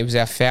anything, it was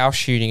our foul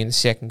shooting in the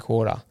second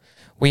quarter.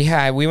 We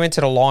went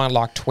to the line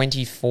like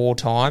 24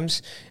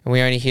 times, and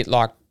we only hit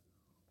like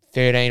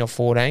 13 or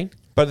 14.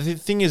 But the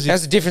thing is,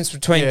 that's the difference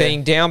between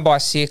being down by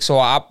 6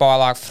 or up by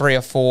like 3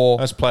 or 4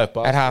 let's play it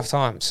at half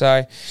time.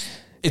 So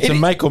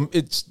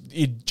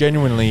it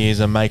genuinely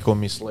is a make or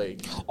miss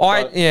league.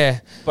 But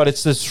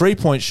it's the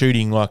 3-point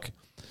shooting, like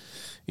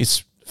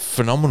it's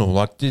phenomenal.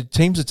 Like the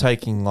teams are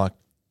taking like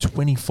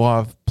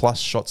 25 plus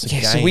shots a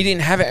game. So we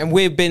didn't have it, and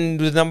we've been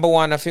the number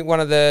one. I think one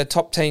of the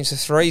top teams for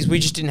threes. We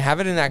just didn't have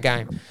it in that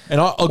game,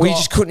 and we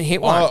just couldn't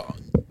hit one.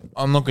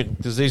 I'm not good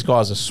because these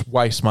guys are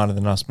way smarter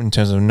than us in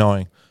terms of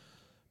knowing.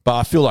 But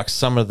I feel like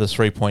some of the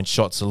 3-point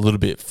shots are a little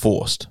bit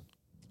forced.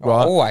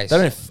 Right? Always. They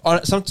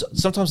don't.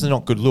 Sometimes they're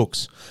not good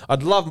looks.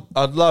 I'd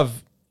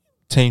love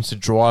teams to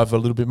drive a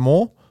little bit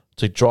more,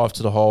 to drive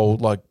to the hole,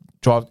 like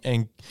drive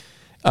and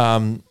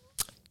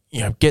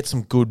get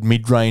some good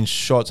mid-range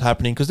shots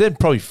happening because they'd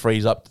probably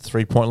freeze up the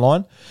 3-point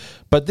line.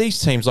 But these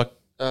teams, like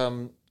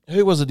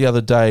who was it the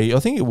other day? I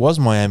think it was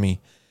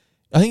Miami.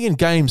 I think in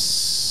game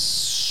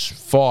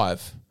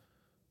 5,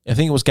 I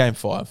think it was game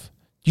 5.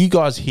 You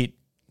guys hit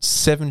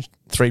 7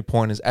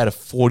 3-pointers out of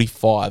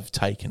 45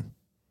 taken.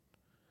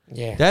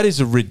 Yeah, that is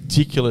a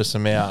ridiculous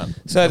amount.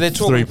 So they're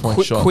talking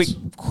 3-point shots.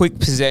 quick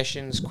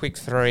possessions, quick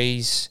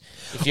threes.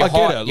 If you're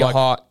hot, you're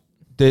hot.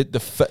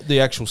 The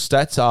actual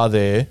stats are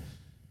there.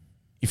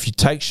 If you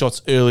take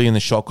shots early in the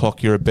shot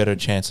clock, you're a better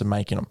chance of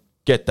making them.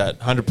 Get that,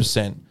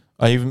 100%.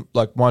 I even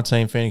like my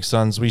team, Phoenix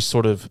Suns. We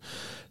sort of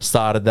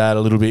started that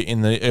a little bit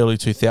in the early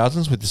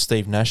 2000s with the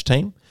Steve Nash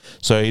team.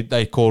 So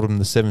they called them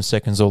the 7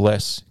 seconds or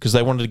less because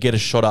they wanted to get a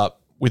shot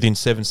up within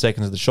 7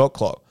 seconds of the shot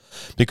clock.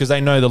 Because they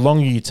know the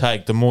longer you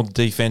take, the more the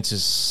defense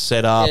is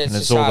set up and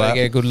it's all that. To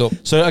get a good look.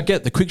 So I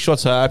get the quick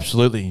shots are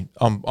absolutely,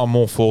 I'm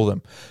all for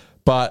them.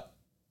 But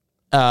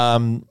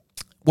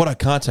what I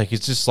can't take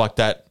is just like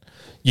that.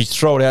 You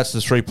throw it out to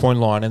the 3-point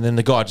line and then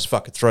the guy just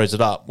fucking throws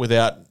it up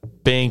without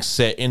being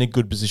set in a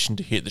good position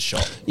to hit the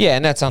shot. Yeah,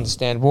 and that's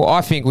understandable. I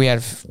think we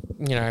had,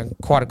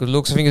 quite a good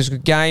looks. I think it was a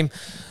good game.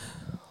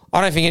 I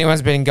don't think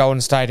anyone's been in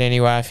Golden State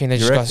anyway. I think they've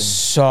just got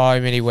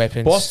so many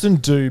weapons. Boston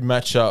do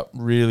match up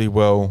really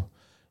well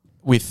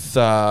with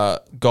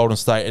Golden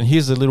State. And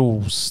here's a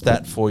little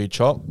stat for you,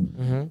 Chop.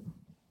 Mm-hmm.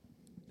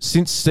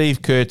 Since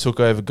Steve Kerr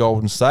took over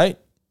Golden State,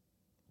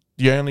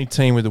 the only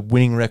team with a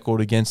winning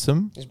record against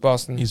them is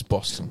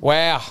Boston.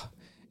 Wow.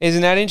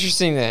 Isn't that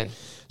interesting then?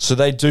 So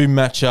they do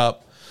match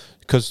up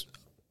because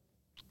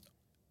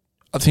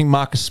I think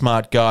Marcus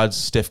Smart guards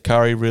Steph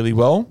Curry really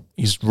well.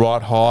 He's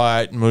right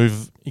height,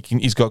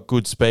 he's got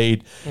good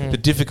speed. The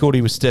difficulty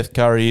with Steph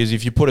Curry is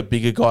if you put a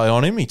bigger guy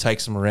on him, he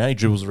takes him around, he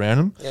dribbles around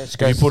him. Yeah, if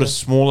you put a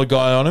smaller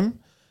guy on him,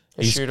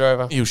 he'll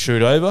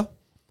shoot over.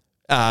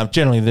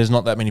 Generally, there's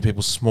not that many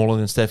people smaller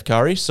than Steph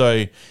Curry,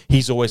 so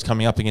he's always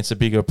coming up against a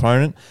bigger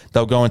opponent.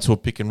 They'll go into a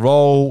pick and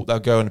roll. They'll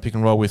go into a pick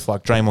and roll with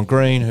like Draymond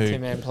Green, who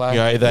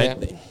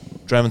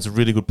Draymond's a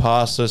really good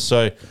passer.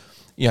 So,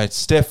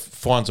 Steph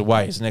finds a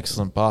way. He's an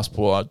excellent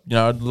basketballer.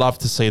 I'd love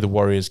to see the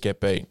Warriors get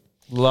beat.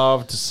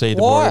 Love to see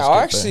the Warriors get beat.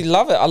 I actually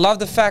love it. I love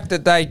the fact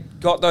that they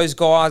got those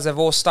guys. They've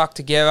all stuck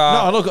together.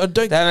 No, look, I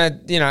don't.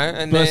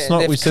 And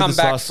they've come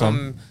back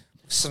from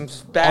some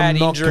bad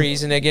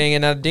injuries and they're getting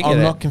another dig at it.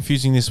 I'm not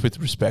confusing this with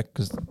respect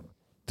because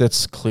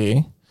that's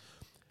clear.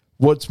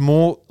 What's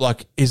more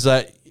like is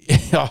that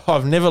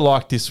I've never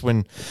liked this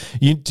when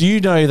do you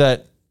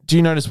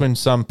notice when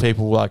some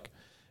people like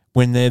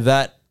when they're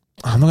that,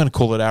 I'm not going to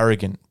call it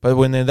arrogant, but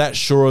when they're that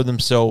sure of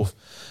themselves,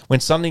 when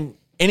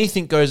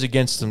anything goes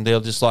against them, they're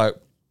just like,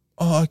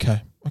 oh,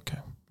 okay. Like,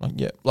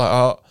 yeah. Like,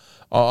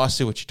 oh, I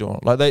see what you're doing.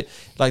 Like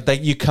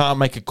you can't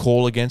make a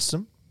call against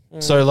them.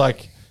 So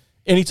like,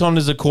 anytime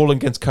there's a call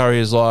against Curry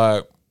is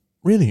like,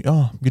 really?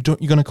 Oh, you're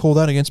going to call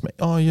that against me?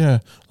 Oh, yeah.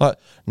 Like,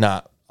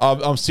 nah,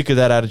 I'm sick of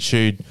that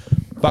attitude.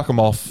 Fuck them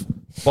off.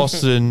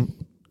 Boston,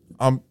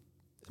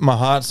 my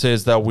heart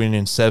says they'll win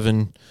in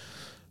 7.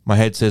 My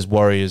head says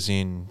Warriors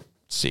in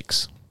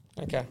 6.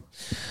 Okay.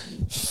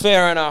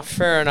 Fair enough.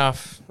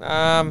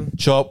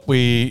 Chop,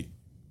 we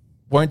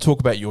won't talk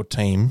about your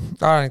team.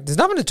 There's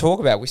nothing to talk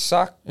about. We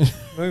suck.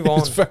 Move on.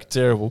 It's fucking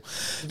terrible.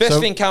 The best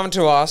thing coming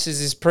to us is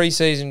this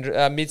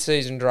preseason,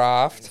 mid-season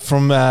draft.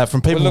 From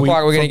people we look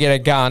like we're going to get a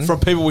gun. From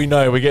people we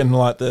know, we're getting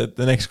like the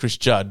next Chris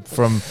Judd.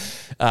 From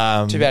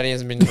Too bad he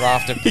hasn't been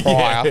drafted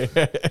prior.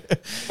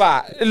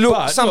 But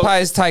look, some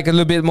players take a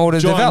little bit more to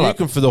John develop.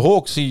 Newcomb for the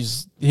Hawks,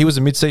 he was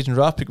a mid-season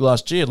draft pick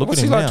last year. Look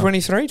What's at he him like, now.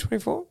 23,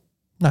 24?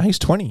 No, he's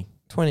 20.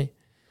 20.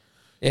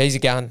 Yeah, he's a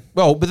gun.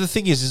 Well, but the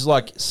thing is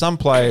like some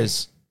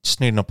players just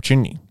need an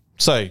opportunity.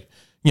 So,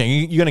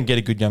 you're going to get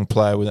a good young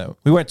player with that.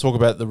 We won't talk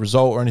about the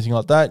result or anything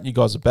like that. You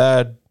guys are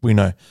bad. We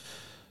know.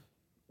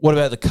 What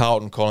about the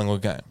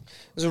Carlton-Collingwood game?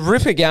 It was a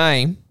ripper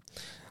game.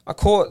 I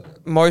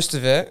caught most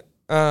of it.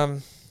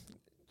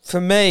 For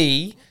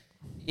me,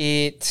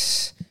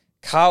 it's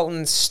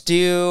Carlton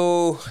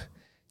still...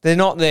 They're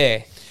not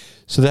there.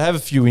 So they have a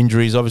few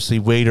injuries. Obviously,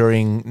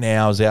 Wiedering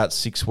now is out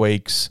 6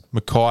 weeks.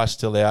 Mackay's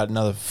still out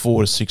another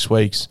 4 to 6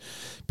 weeks.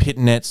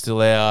 Pitnet's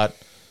still out.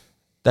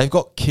 They've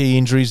got key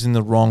injuries in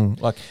the wrong...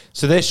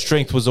 So their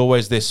strength was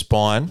always their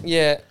spine.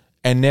 Yeah.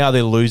 And now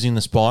they're losing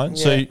the spine.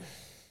 Yeah.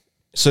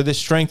 So their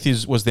strength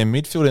was their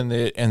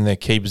midfield and their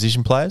key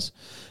position players.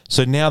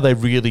 So now they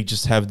really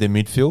just have their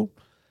midfield.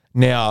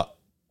 Now,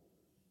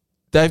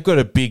 they've got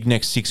a big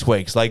next 6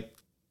 weeks. I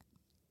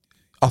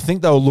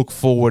think they'll look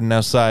forward and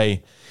they'll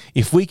say,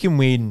 if we can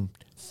win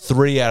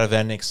 3 out of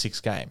our next 6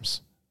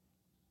 games,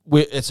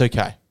 it's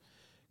okay.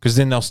 Because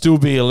then they'll still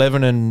be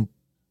 11 and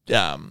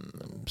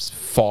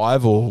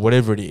 5 or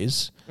whatever it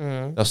is.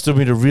 Mm. They'll still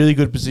be in a really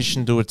good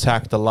position to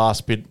attack the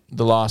last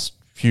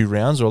few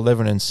rounds, or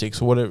 11 and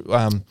 6 or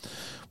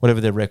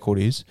whatever their record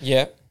is.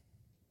 Yeah.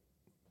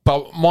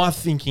 But my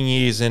thinking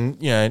is, and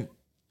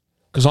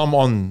because I'm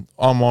on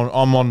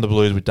the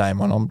Blues with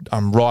Damon,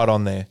 I'm right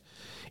on there,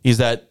 is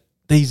that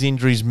these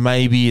injuries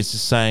maybe it's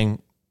just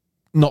saying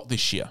not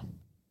this year.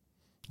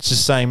 It's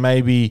just saying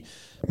maybe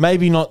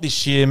not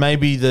this year.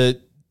 Maybe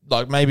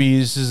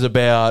this is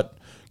about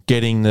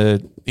getting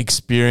the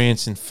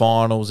experience in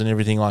finals and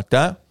everything like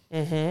that.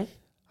 Mm-hmm.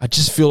 I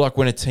just feel like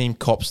when a team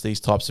cops these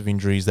types of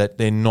injuries, that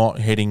they're not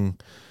heading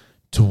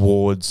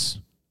towards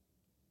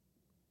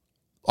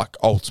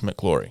ultimate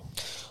glory.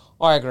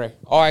 I agree.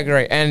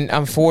 And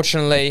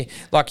unfortunately,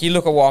 you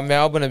look at why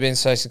Melbourne have been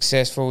so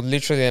successful,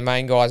 literally their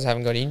main guys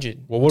haven't got injured.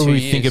 Well, what do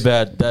we think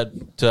about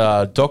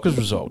that Dockers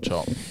result,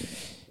 Charles?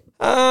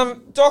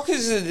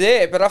 Dockers are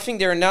there, but I think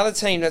they're another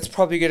team that's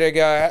probably going to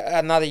go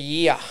another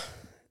year.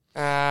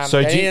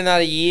 They need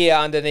another year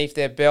underneath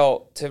their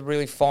belt to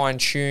really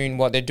fine-tune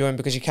what they're doing,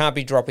 because you can't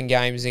be dropping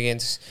games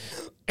against...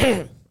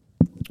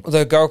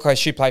 The Gold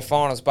Coast should play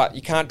finals, but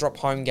you can't drop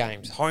home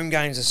games. Home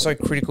games are so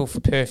critical for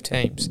Perth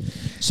teams.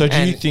 So do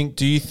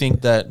you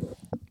think that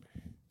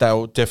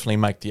they'll definitely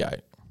make the 8?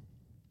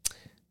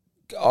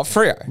 Oh,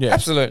 Freo. Yeah.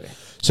 Absolutely.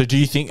 So do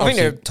you think... I think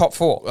they're top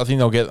 4. I think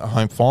they'll get a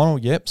home final.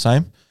 Yep,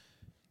 same.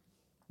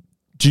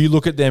 Do you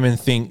look at them and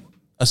think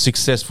a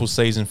successful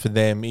season for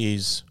them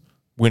is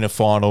win a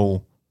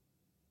final?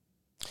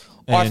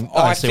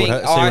 I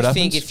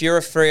think if you're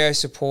a Freo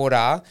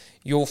supporter,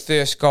 your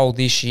first goal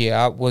this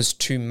year was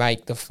to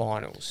make the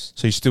finals.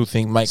 So you still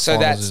think make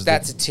finals? So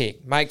that's a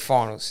tick. Make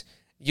finals.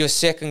 Your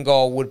second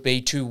goal would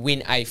be to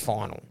win a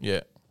final.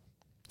 Yeah.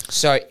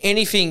 So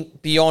anything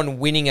beyond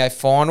winning a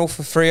final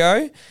for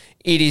Freo,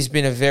 it has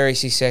been a very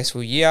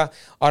successful year.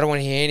 I don't want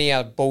to hear any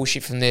other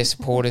bullshit from their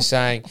supporters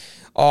saying,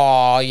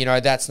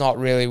 that's not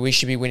really, we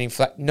should be winning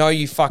flat. No,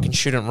 you fucking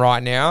shouldn't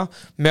right now.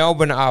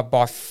 Melbourne are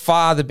by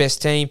far the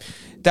best team.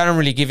 They don't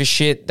really give a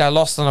shit. They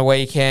lost on the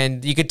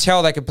weekend. You could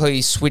tell they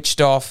completely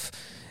switched off.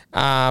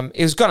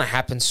 It was going to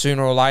happen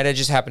sooner or later. It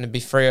just happened to be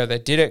Freo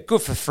that did it.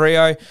 Good for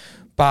Freo.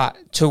 But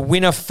to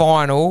win a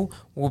final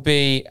will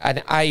be an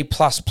A++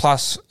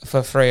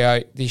 for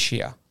Freo this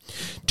year.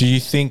 Do you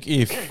think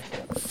if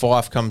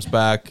Fife comes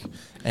back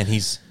and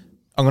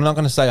I'm not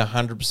going to say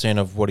 100%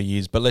 of what he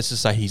is, but let's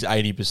just say he's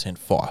 80%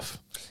 Fife.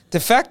 The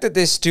fact that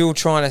they're still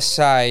trying to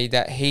say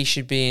that he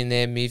should be in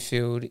their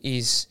midfield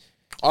is...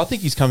 I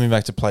think he's coming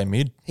back to play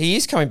mid. He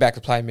is coming back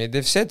to play mid.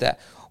 They've said that.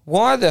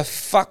 Why the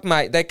fuck,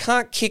 mate? They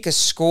can't kick a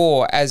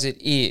score as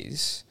it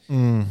is.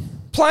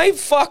 Play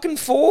fucking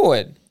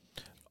forward.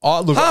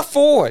 Half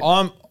forward.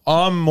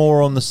 I'm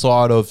more on the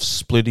side of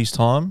split his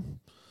time.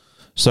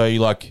 So you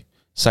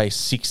say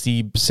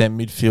 60%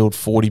 midfield,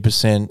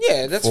 40%.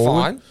 Yeah, that's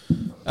forward.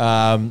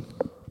 fine.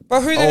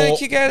 But who are they going to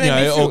kick out of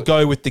their midfield? Or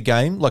go with the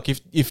game.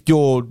 If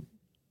you're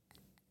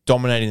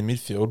dominating the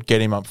midfield,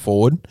 get him up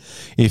forward.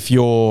 If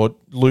you're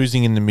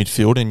losing in the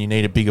midfield and you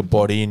need a bigger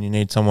body and you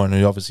need someone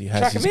who obviously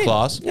has his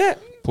class,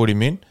 put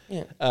him in.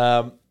 Yeah.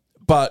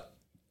 But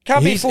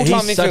can't be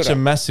full-time midfielder. He's such a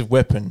massive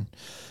weapon.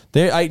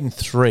 They're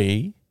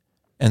 8-3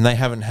 and they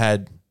haven't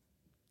had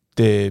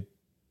their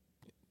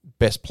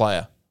best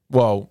player.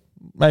 Well,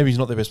 maybe he's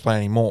not their best player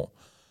anymore,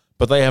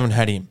 but they haven't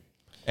had him.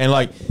 And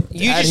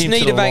you just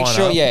need to make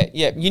sure,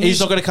 he's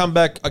not going to come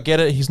back. I get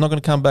it. He's not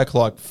going to come back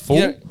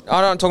full. I'm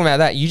not talking about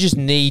that. You just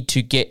need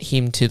to get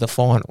him to the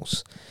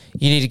finals.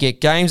 You need to get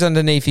games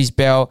underneath his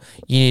belt.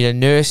 You need to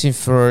nurse him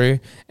through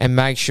and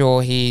make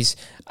sure he's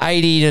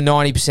 80 to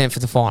 90% for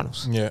the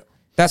finals. Yeah.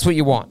 That's what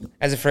you want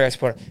as a Freo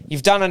supporter.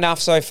 You've done enough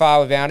so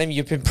far without him.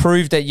 You've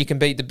proved that you can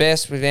beat the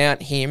best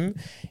without him.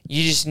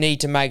 You just need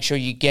to make sure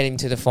you get him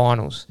to the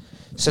finals.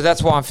 So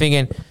that's why I'm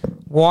thinking,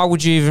 why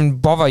would you even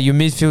bother? Your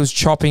midfield's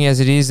chopping as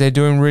it is. They're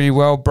doing really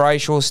well.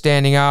 Brayshaw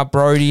standing up.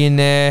 Brody in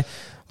there.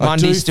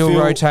 Mundy's still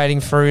rotating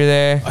through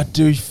there. I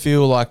do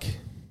feel like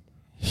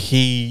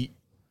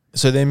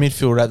so their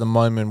midfield at the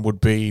moment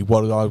would be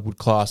what I would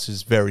class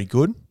as very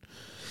good.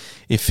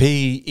 If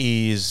he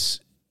is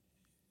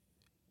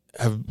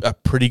a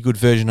pretty good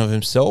version of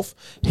himself,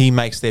 he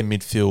makes their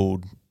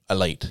midfield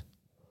elite.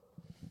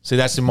 See,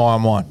 that's in my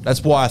mind.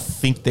 That's why I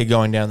think they're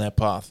going down that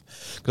path.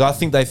 Because I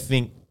think they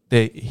think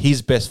that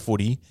his best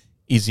footy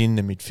is in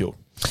the midfield.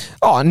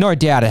 Oh, no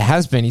doubt it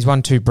has been. He's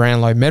won 2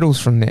 Brownlow medals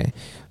from there.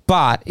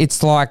 But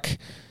it's like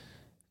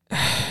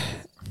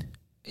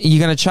you're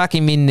going to chuck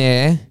him in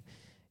there.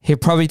 He'll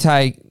probably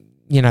take,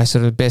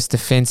 sort of best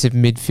defensive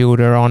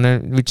midfielder on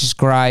it, which is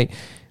great.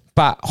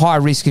 But high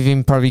risk of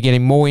him probably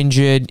getting more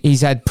injured.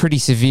 He's had pretty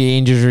severe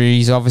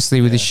injuries, obviously,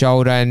 with his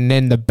shoulder and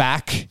then the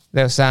back,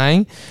 they were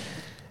saying.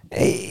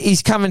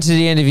 He's coming to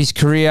the end of his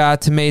career.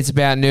 To me, it's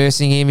about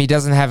nursing him. He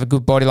doesn't have a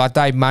good body. Like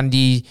Dave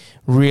Mundy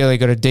really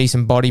got a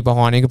decent body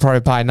behind him. He could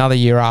probably play another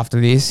year after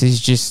this.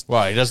 He's just...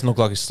 Well, he doesn't look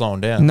like he's slowing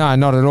down. No,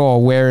 not at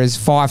all. Whereas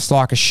Fife's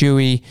like a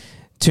shoey,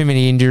 too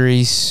many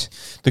injuries,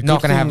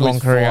 not going to have a long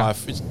career.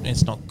 Fife,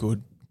 it's not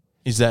good,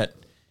 is that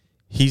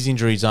his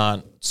injuries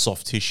aren't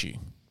soft tissue.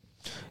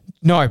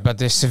 No, but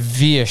they're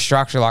severe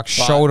structure, like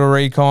shoulder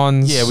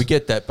recons. Yeah, we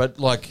get that. But,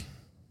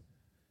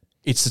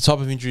 it's the type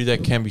of injury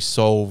that can be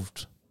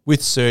solved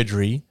with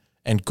surgery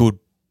and good,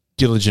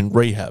 diligent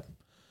rehab.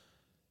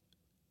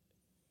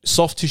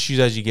 Soft tissues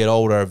as you get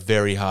older are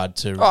very hard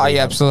to rehab.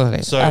 Yeah,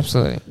 absolutely. So,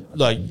 absolutely.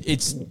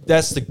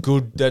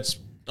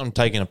 I'm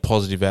taking a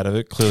positive out of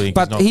it, clearly.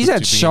 But he's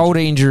had shoulder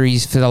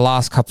injuries for the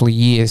last couple of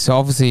years, so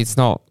obviously it's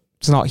not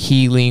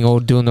healing or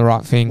doing the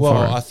right thing for him.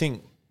 Well, I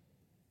think,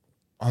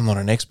 I'm not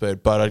an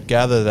expert, but I'd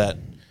gather that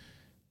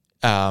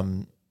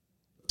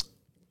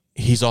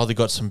he's either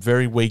got some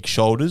very weak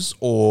shoulders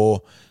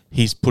or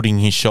he's putting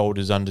his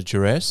shoulders under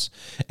duress,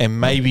 and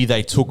maybe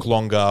they took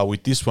longer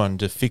with this one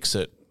to fix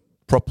it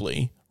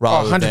properly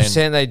rather 100%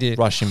 than they did.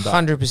 rush him back.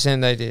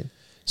 100% they did.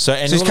 So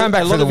he's come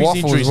back a for lot the of his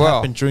waffle injuries as well.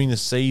 happen during the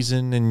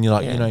season, and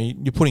you're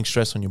you're putting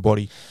stress on your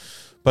body.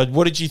 But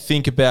what did you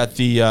think about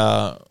the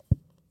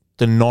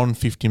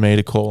non-50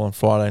 metre call on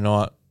Friday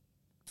night?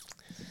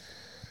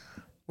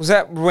 Was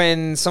that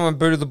when someone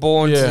booted the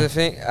ball into the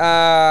thing?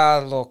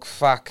 Look,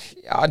 fuck.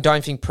 I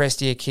don't think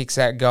Prestia kicks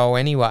that goal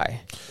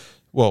anyway.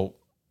 Well,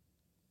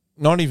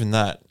 not even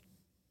that.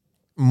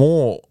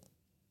 More,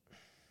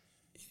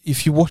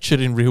 if you watch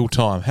it in real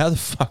time, how the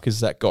fuck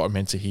is that guy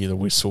meant to hear the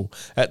whistle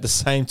at the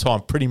same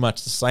time, pretty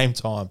much the same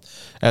time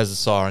as the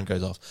siren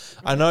goes off?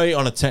 I know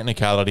on a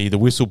technicality, the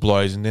whistle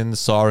blows and then the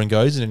siren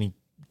goes and then he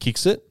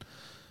kicks it.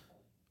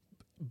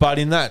 But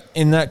in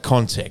that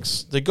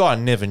context, the guy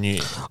never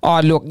knew. Oh,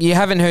 look, you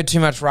haven't heard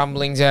too much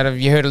rumblings out of...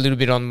 You heard a little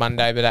bit on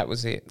Monday, but that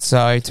was it.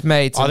 So, to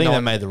me, I think they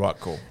made the right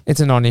call. It's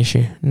a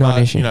non-issue.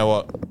 Non-issue. You know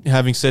what?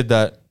 Having said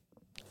that,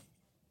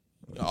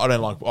 I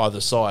don't like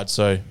either side,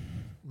 so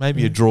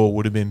maybe a draw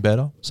would have been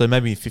better. So,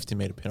 maybe a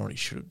 50-metre penalty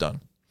should have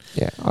done.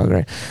 Yeah, I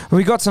agree.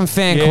 We got some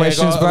fan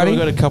questions, buddy. We've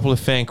got a couple of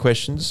fan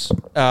questions.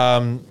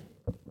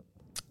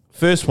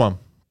 First one.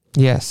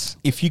 Yes.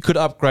 If you could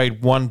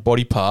upgrade one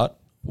body part,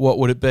 what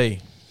would it be?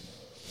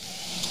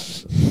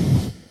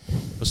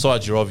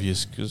 Besides your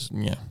obvious, because,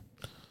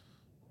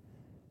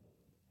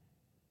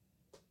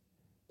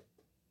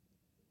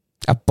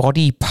 A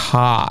body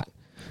part.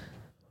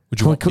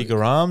 Would you want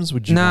bigger arms?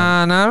 Would you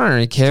want I don't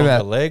really care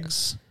about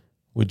legs?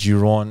 Would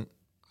you want...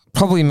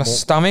 Probably my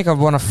stomach. I'd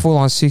want a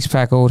full-on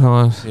six-pack all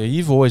time. Yeah,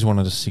 you've always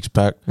wanted a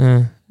six-pack.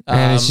 And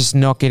it's just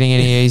not getting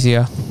any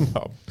easier.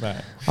 Oh,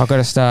 man. I've got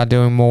to start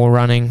doing more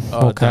running,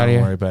 more cardio.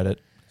 Don't worry about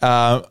it.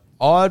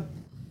 I'd...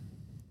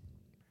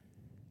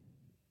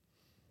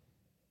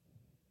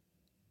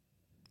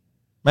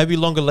 Maybe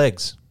longer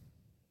legs.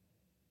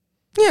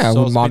 Yeah, I So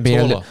wouldn't mind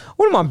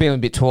being a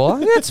bit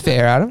taller. That's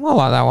fair, Adam. I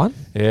like that one.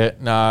 Yeah,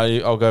 no,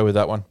 I'll go with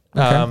that one.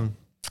 Okay.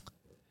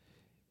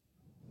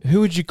 Who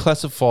would you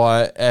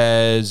classify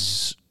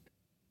as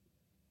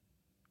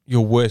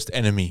your worst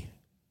enemy?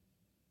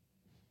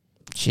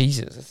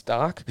 Jesus, it's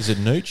dark. Is it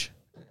Nooch?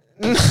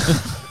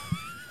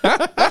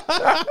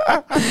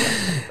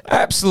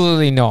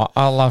 Absolutely not.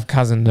 I love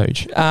Cousin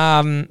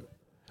Nooch.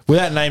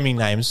 Without naming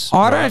names.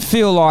 I don't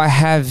feel I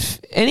have...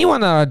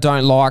 Anyone that I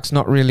don't like's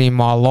not really in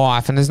my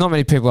life, and there's not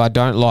many people I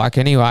don't like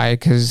anyway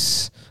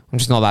because I'm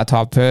just not that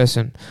type of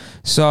person.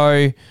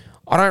 So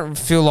I don't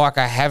feel like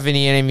I have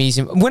any enemies.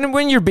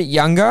 When you're a bit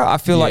younger, I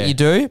feel like you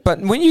do.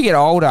 But when you get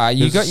older,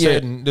 there was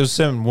a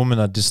certain woman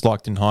I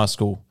disliked in high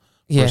school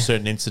for a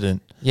certain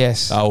incident.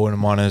 Yes. I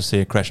wouldn't mind her to see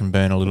her crash and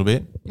burn a little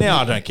bit. Now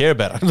I don't care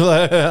about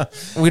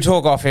it. We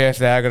talk off here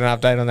if I got an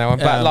update on that one.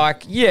 But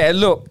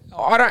look,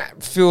 I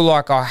don't feel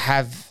like I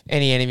have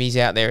any enemies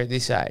out there at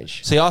this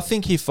age. See, I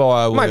think if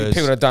I was... Maybe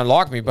people that don't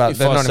like me, but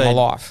they're not in my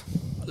life.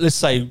 Let's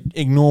say,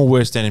 ignore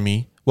worst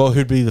enemy. Well,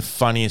 who'd be the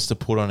funniest to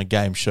put on a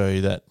game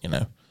show that,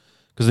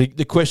 Because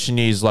the question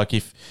is,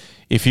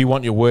 if you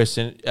want your worst...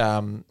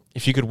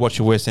 if you could watch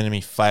your worst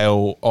enemy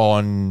fail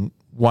on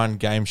one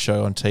game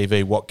show on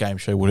TV, what game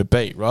show would it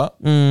be, right?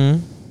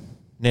 Mm.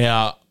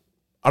 Now,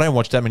 I don't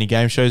watch that many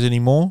game shows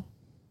anymore,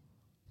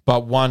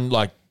 but one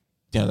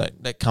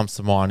that comes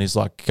to mind is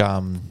what's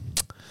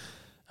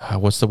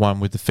the one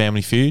with the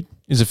Family Feud?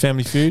 Is it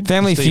Family Feud?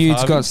 Family Steve Feud's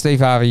Harvey? got Steve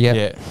Harvey. Yeah.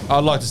 Yeah,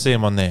 I'd like to see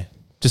him on there.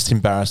 Just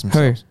embarrass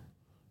themselves. Who?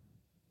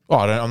 Oh,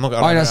 I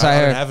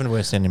don't have an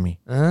worst enemy.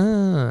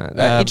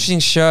 Interesting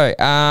show.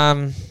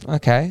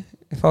 Okay.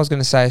 If I was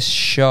going to say a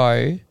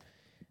show,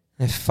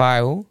 they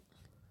fail.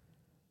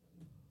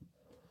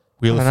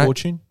 Wheel of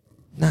Fortune?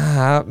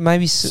 Nah,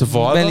 maybe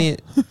Survivor?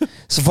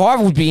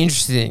 Survivor would be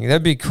interesting.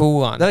 That'd be a cool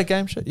one. Is that a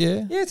game show?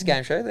 Yeah. Yeah, it's a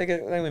game show. They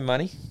win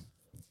money.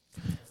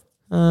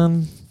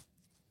 No,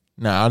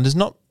 there's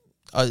not.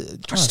 I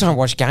just don't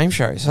watch game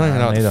shows. I don't even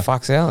know what the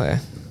fuck's out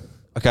there.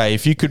 Okay,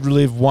 if you could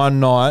relive one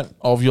night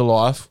of your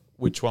life,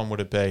 which one would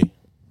it be?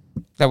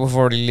 That we've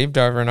already lived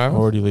over and over.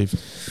 Already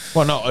lived.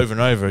 Well, not over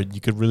and over.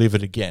 You could relive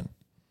it again.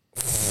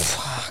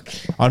 Fuck.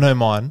 I know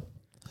mine.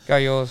 Go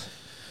yours.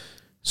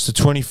 It's the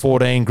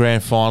 2014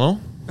 grand final.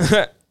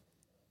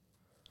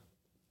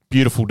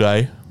 Beautiful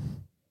day.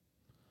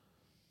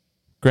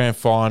 Grand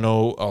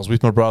final. I was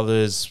with my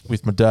brothers,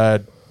 with my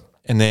dad,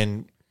 and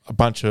then a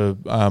bunch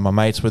of my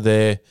mates were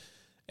there,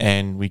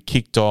 and we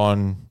kicked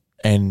on.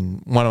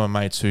 And one of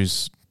my mates,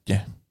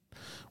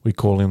 we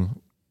call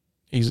him,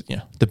 he's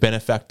the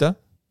benefactor.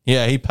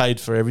 Yeah, he paid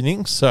for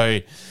everything. So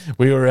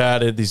we were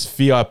out at this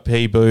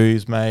VIP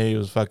booze, mate. It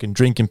was fucking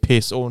drinking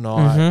piss all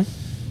night. Mm-hmm.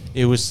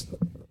 It was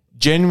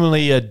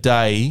genuinely a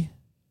day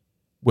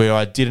where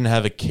I didn't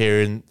have a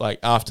care in,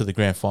 after the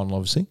grand final,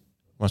 obviously,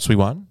 once we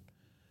won.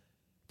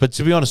 But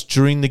to be honest,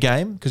 during the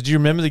game, because do you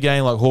remember the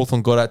game,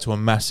 Hawthorn got out to a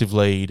massive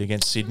lead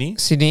against Sydney?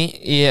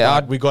 Yeah.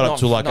 We got up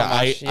to an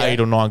 8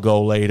 or 9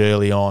 goal lead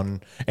early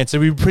on. And so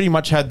we pretty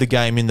much had the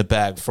game in the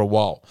bag for a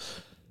while.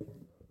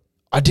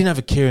 I didn't have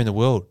a care in the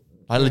world.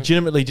 I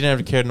legitimately didn't have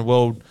a care in the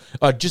world.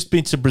 I'd just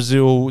been to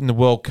Brazil in the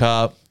World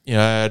Cup.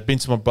 I'd been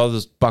to my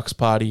brother's Bucks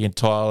party in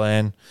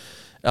Thailand.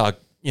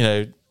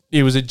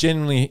 It was a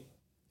genuinely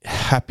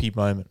happy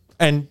moment.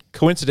 And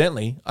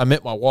coincidentally, I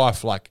met my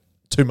wife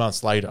 2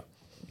 months later.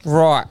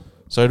 Right.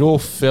 So it all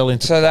fell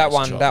into So that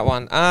place, one, John. that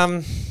one.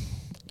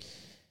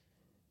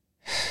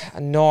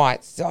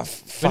 Nights.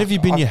 When have you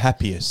been your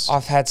happiest?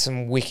 I've had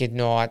some wicked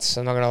nights.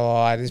 I'm not going to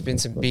lie. There's been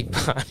some big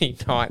party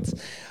nights.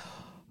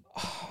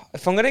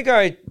 If I'm going to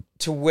go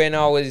to when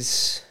I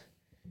was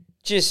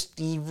just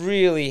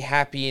really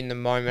happy in the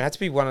moment, it had to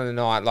be one of the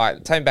night,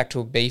 take me back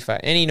to a beefer.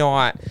 Any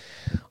night,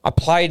 I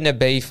played in a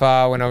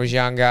beefer when I was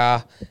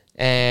younger,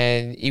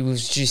 and it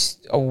was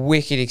just a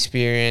wicked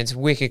experience,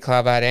 wicked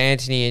club. I had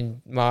Anthony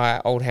and my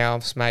old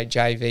housemate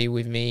JV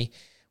with me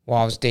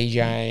while I was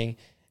DJing,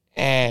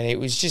 and it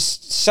was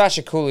just such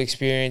a cool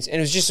experience, and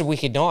it was just a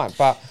wicked night.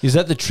 But is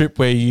that the trip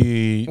where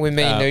you... when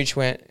me and Nooch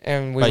went,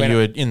 and we went... you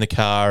were in the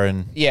car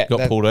and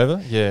got pulled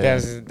over? Yeah.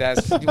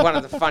 That's one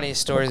of the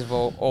funniest stories of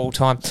all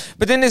time.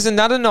 But then there's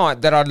another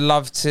night that I'd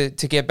love to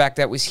get back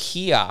that was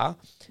here,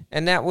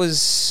 and that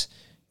was...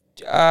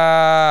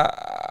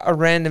 a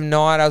random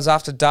night. I was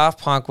after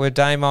Daft Punk where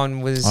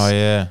Damon was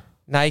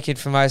naked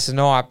for most of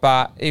the night,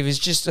 but it was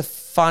just a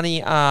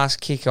funny ass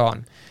kick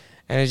on,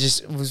 and it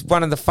was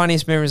one of the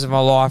funniest memories of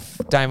my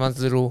life. Damon's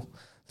little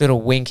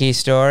winky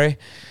story,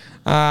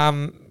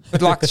 but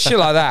shit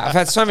like that. I've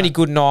had so many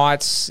good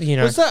nights.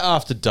 Was that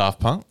after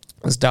Daft Punk?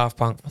 It was Daft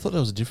Punk. I thought that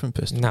was a different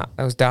person. No,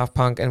 it was Daft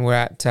Punk, and we're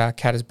at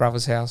Katta's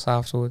brother's house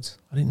afterwards.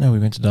 I didn't know we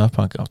went to Daft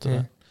Punk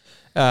after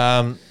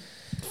that.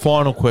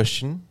 Final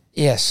question.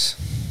 Yes.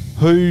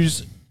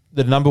 Who's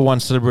the number one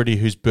celebrity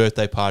whose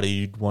birthday party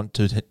you'd want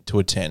to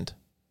attend?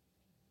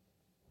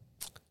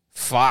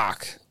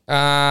 Fuck.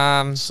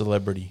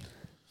 Celebrity.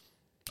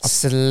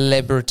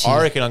 Celebrity.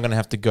 I reckon I'm going to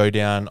have to go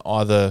down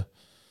either...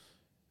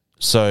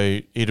 So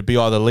it'd be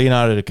either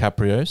Leonardo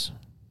DiCaprio's.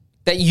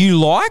 That you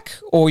like,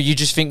 or you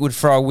just think would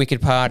throw a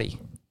wicked party?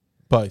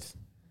 Both.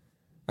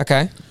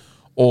 Okay.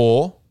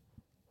 Or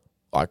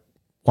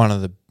one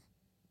of the...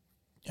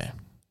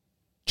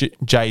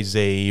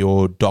 Jay-Z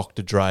or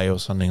Dr. Dre or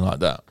something like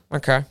that.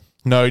 Okay.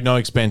 No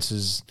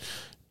expenses.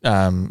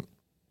 No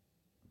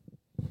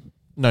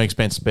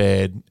expense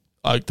spared.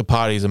 The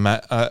parties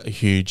are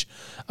huge.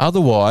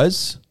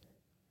 Otherwise,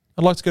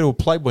 I'd like to go to a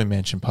Playboy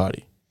Mansion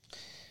party.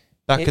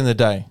 Back in the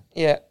day.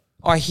 Yeah.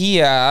 I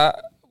hear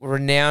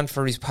renowned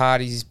for his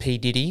parties is P.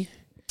 Diddy.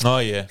 Oh,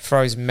 yeah.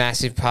 Throws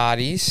massive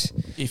parties.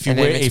 If he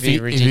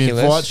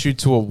invites you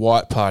to a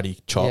white party,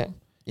 Chop,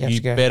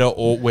 you better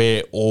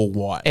wear all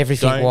white.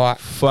 Everything white.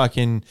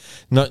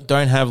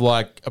 Don't have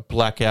a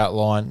black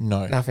outline.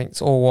 No. Nothing.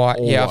 It's all white.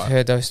 All white. I've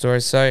heard those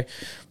stories. So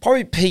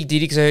probably P.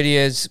 Diddy, because I heard he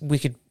has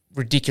wicked,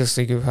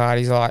 ridiculously good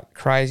parties like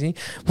crazy.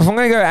 But if I'm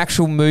going to go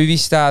actual movie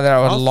star that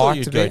I would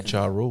like to be. Go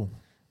Ja Rule.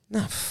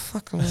 No,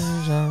 fuck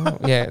Ja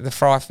Rule. Yeah, the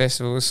Fry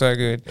Festival was so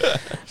good.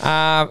 And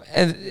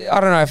I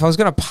don't know, if I was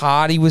going to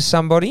party with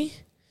somebody.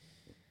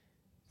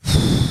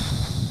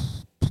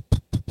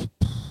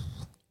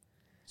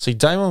 See,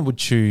 Damon would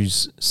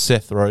choose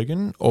Seth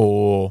Rogen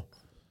or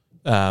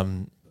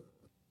one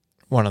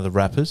of the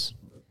rappers.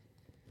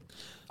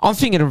 I'm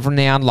thinking of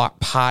renowned like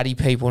party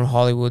people in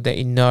Hollywood that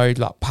you know,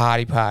 like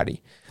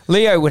party.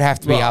 Leo would have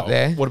to be up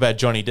there. What about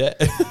Johnny Depp?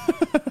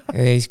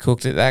 Yeah, he's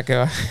cooked at that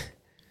guy.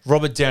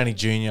 Robert Downey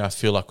Jr. I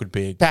feel like would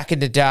be Back in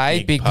the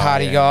day, big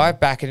party guy.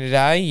 Back in the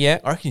day, yeah.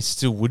 I reckon he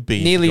still would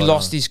be. Nearly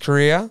lost his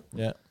career.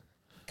 Yeah.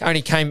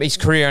 His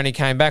career only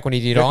came back when he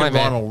did Iron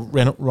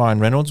Man. Ryan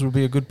Reynolds would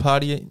be a good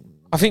party.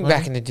 I think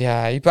back in the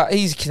day, but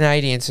he's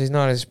Canadian, so he's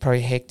not as probably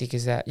hectic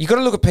as that. You got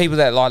to look at people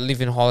that like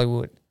live in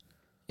Hollywood.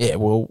 Yeah,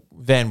 well,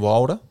 Van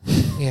Wilder.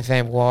 Yeah,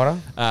 Van Wilder.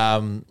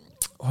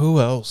 Who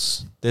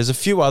else? There's a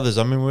few others.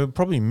 I mean, we're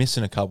probably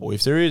missing a couple.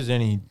 If there is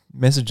any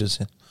messages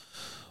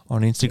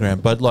on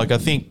Instagram, but like I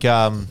think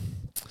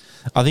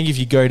if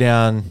you go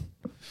down,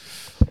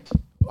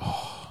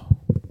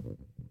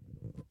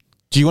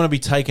 do you want to be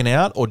taken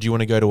out or do you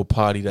want to go to a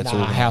party that's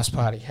all house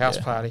party? House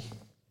party.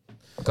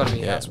 Got to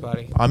be a house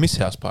party. I miss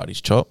house parties,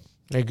 Chop.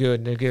 They're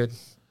good.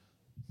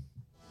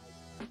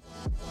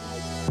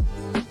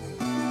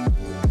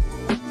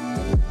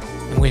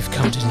 And we've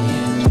come to the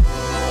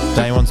end.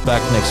 Day one's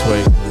back next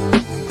week.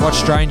 Watch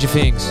Stranger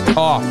Things.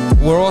 Oh,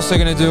 we're also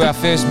going to do our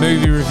first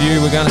movie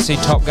review. We're going to see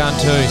Top Gun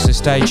 2, so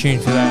stay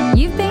tuned for that.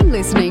 You've been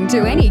listening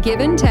to Any Give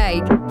and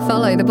Take.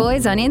 Follow the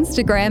boys on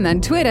Instagram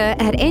and Twitter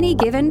at Any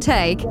Give and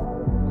Take.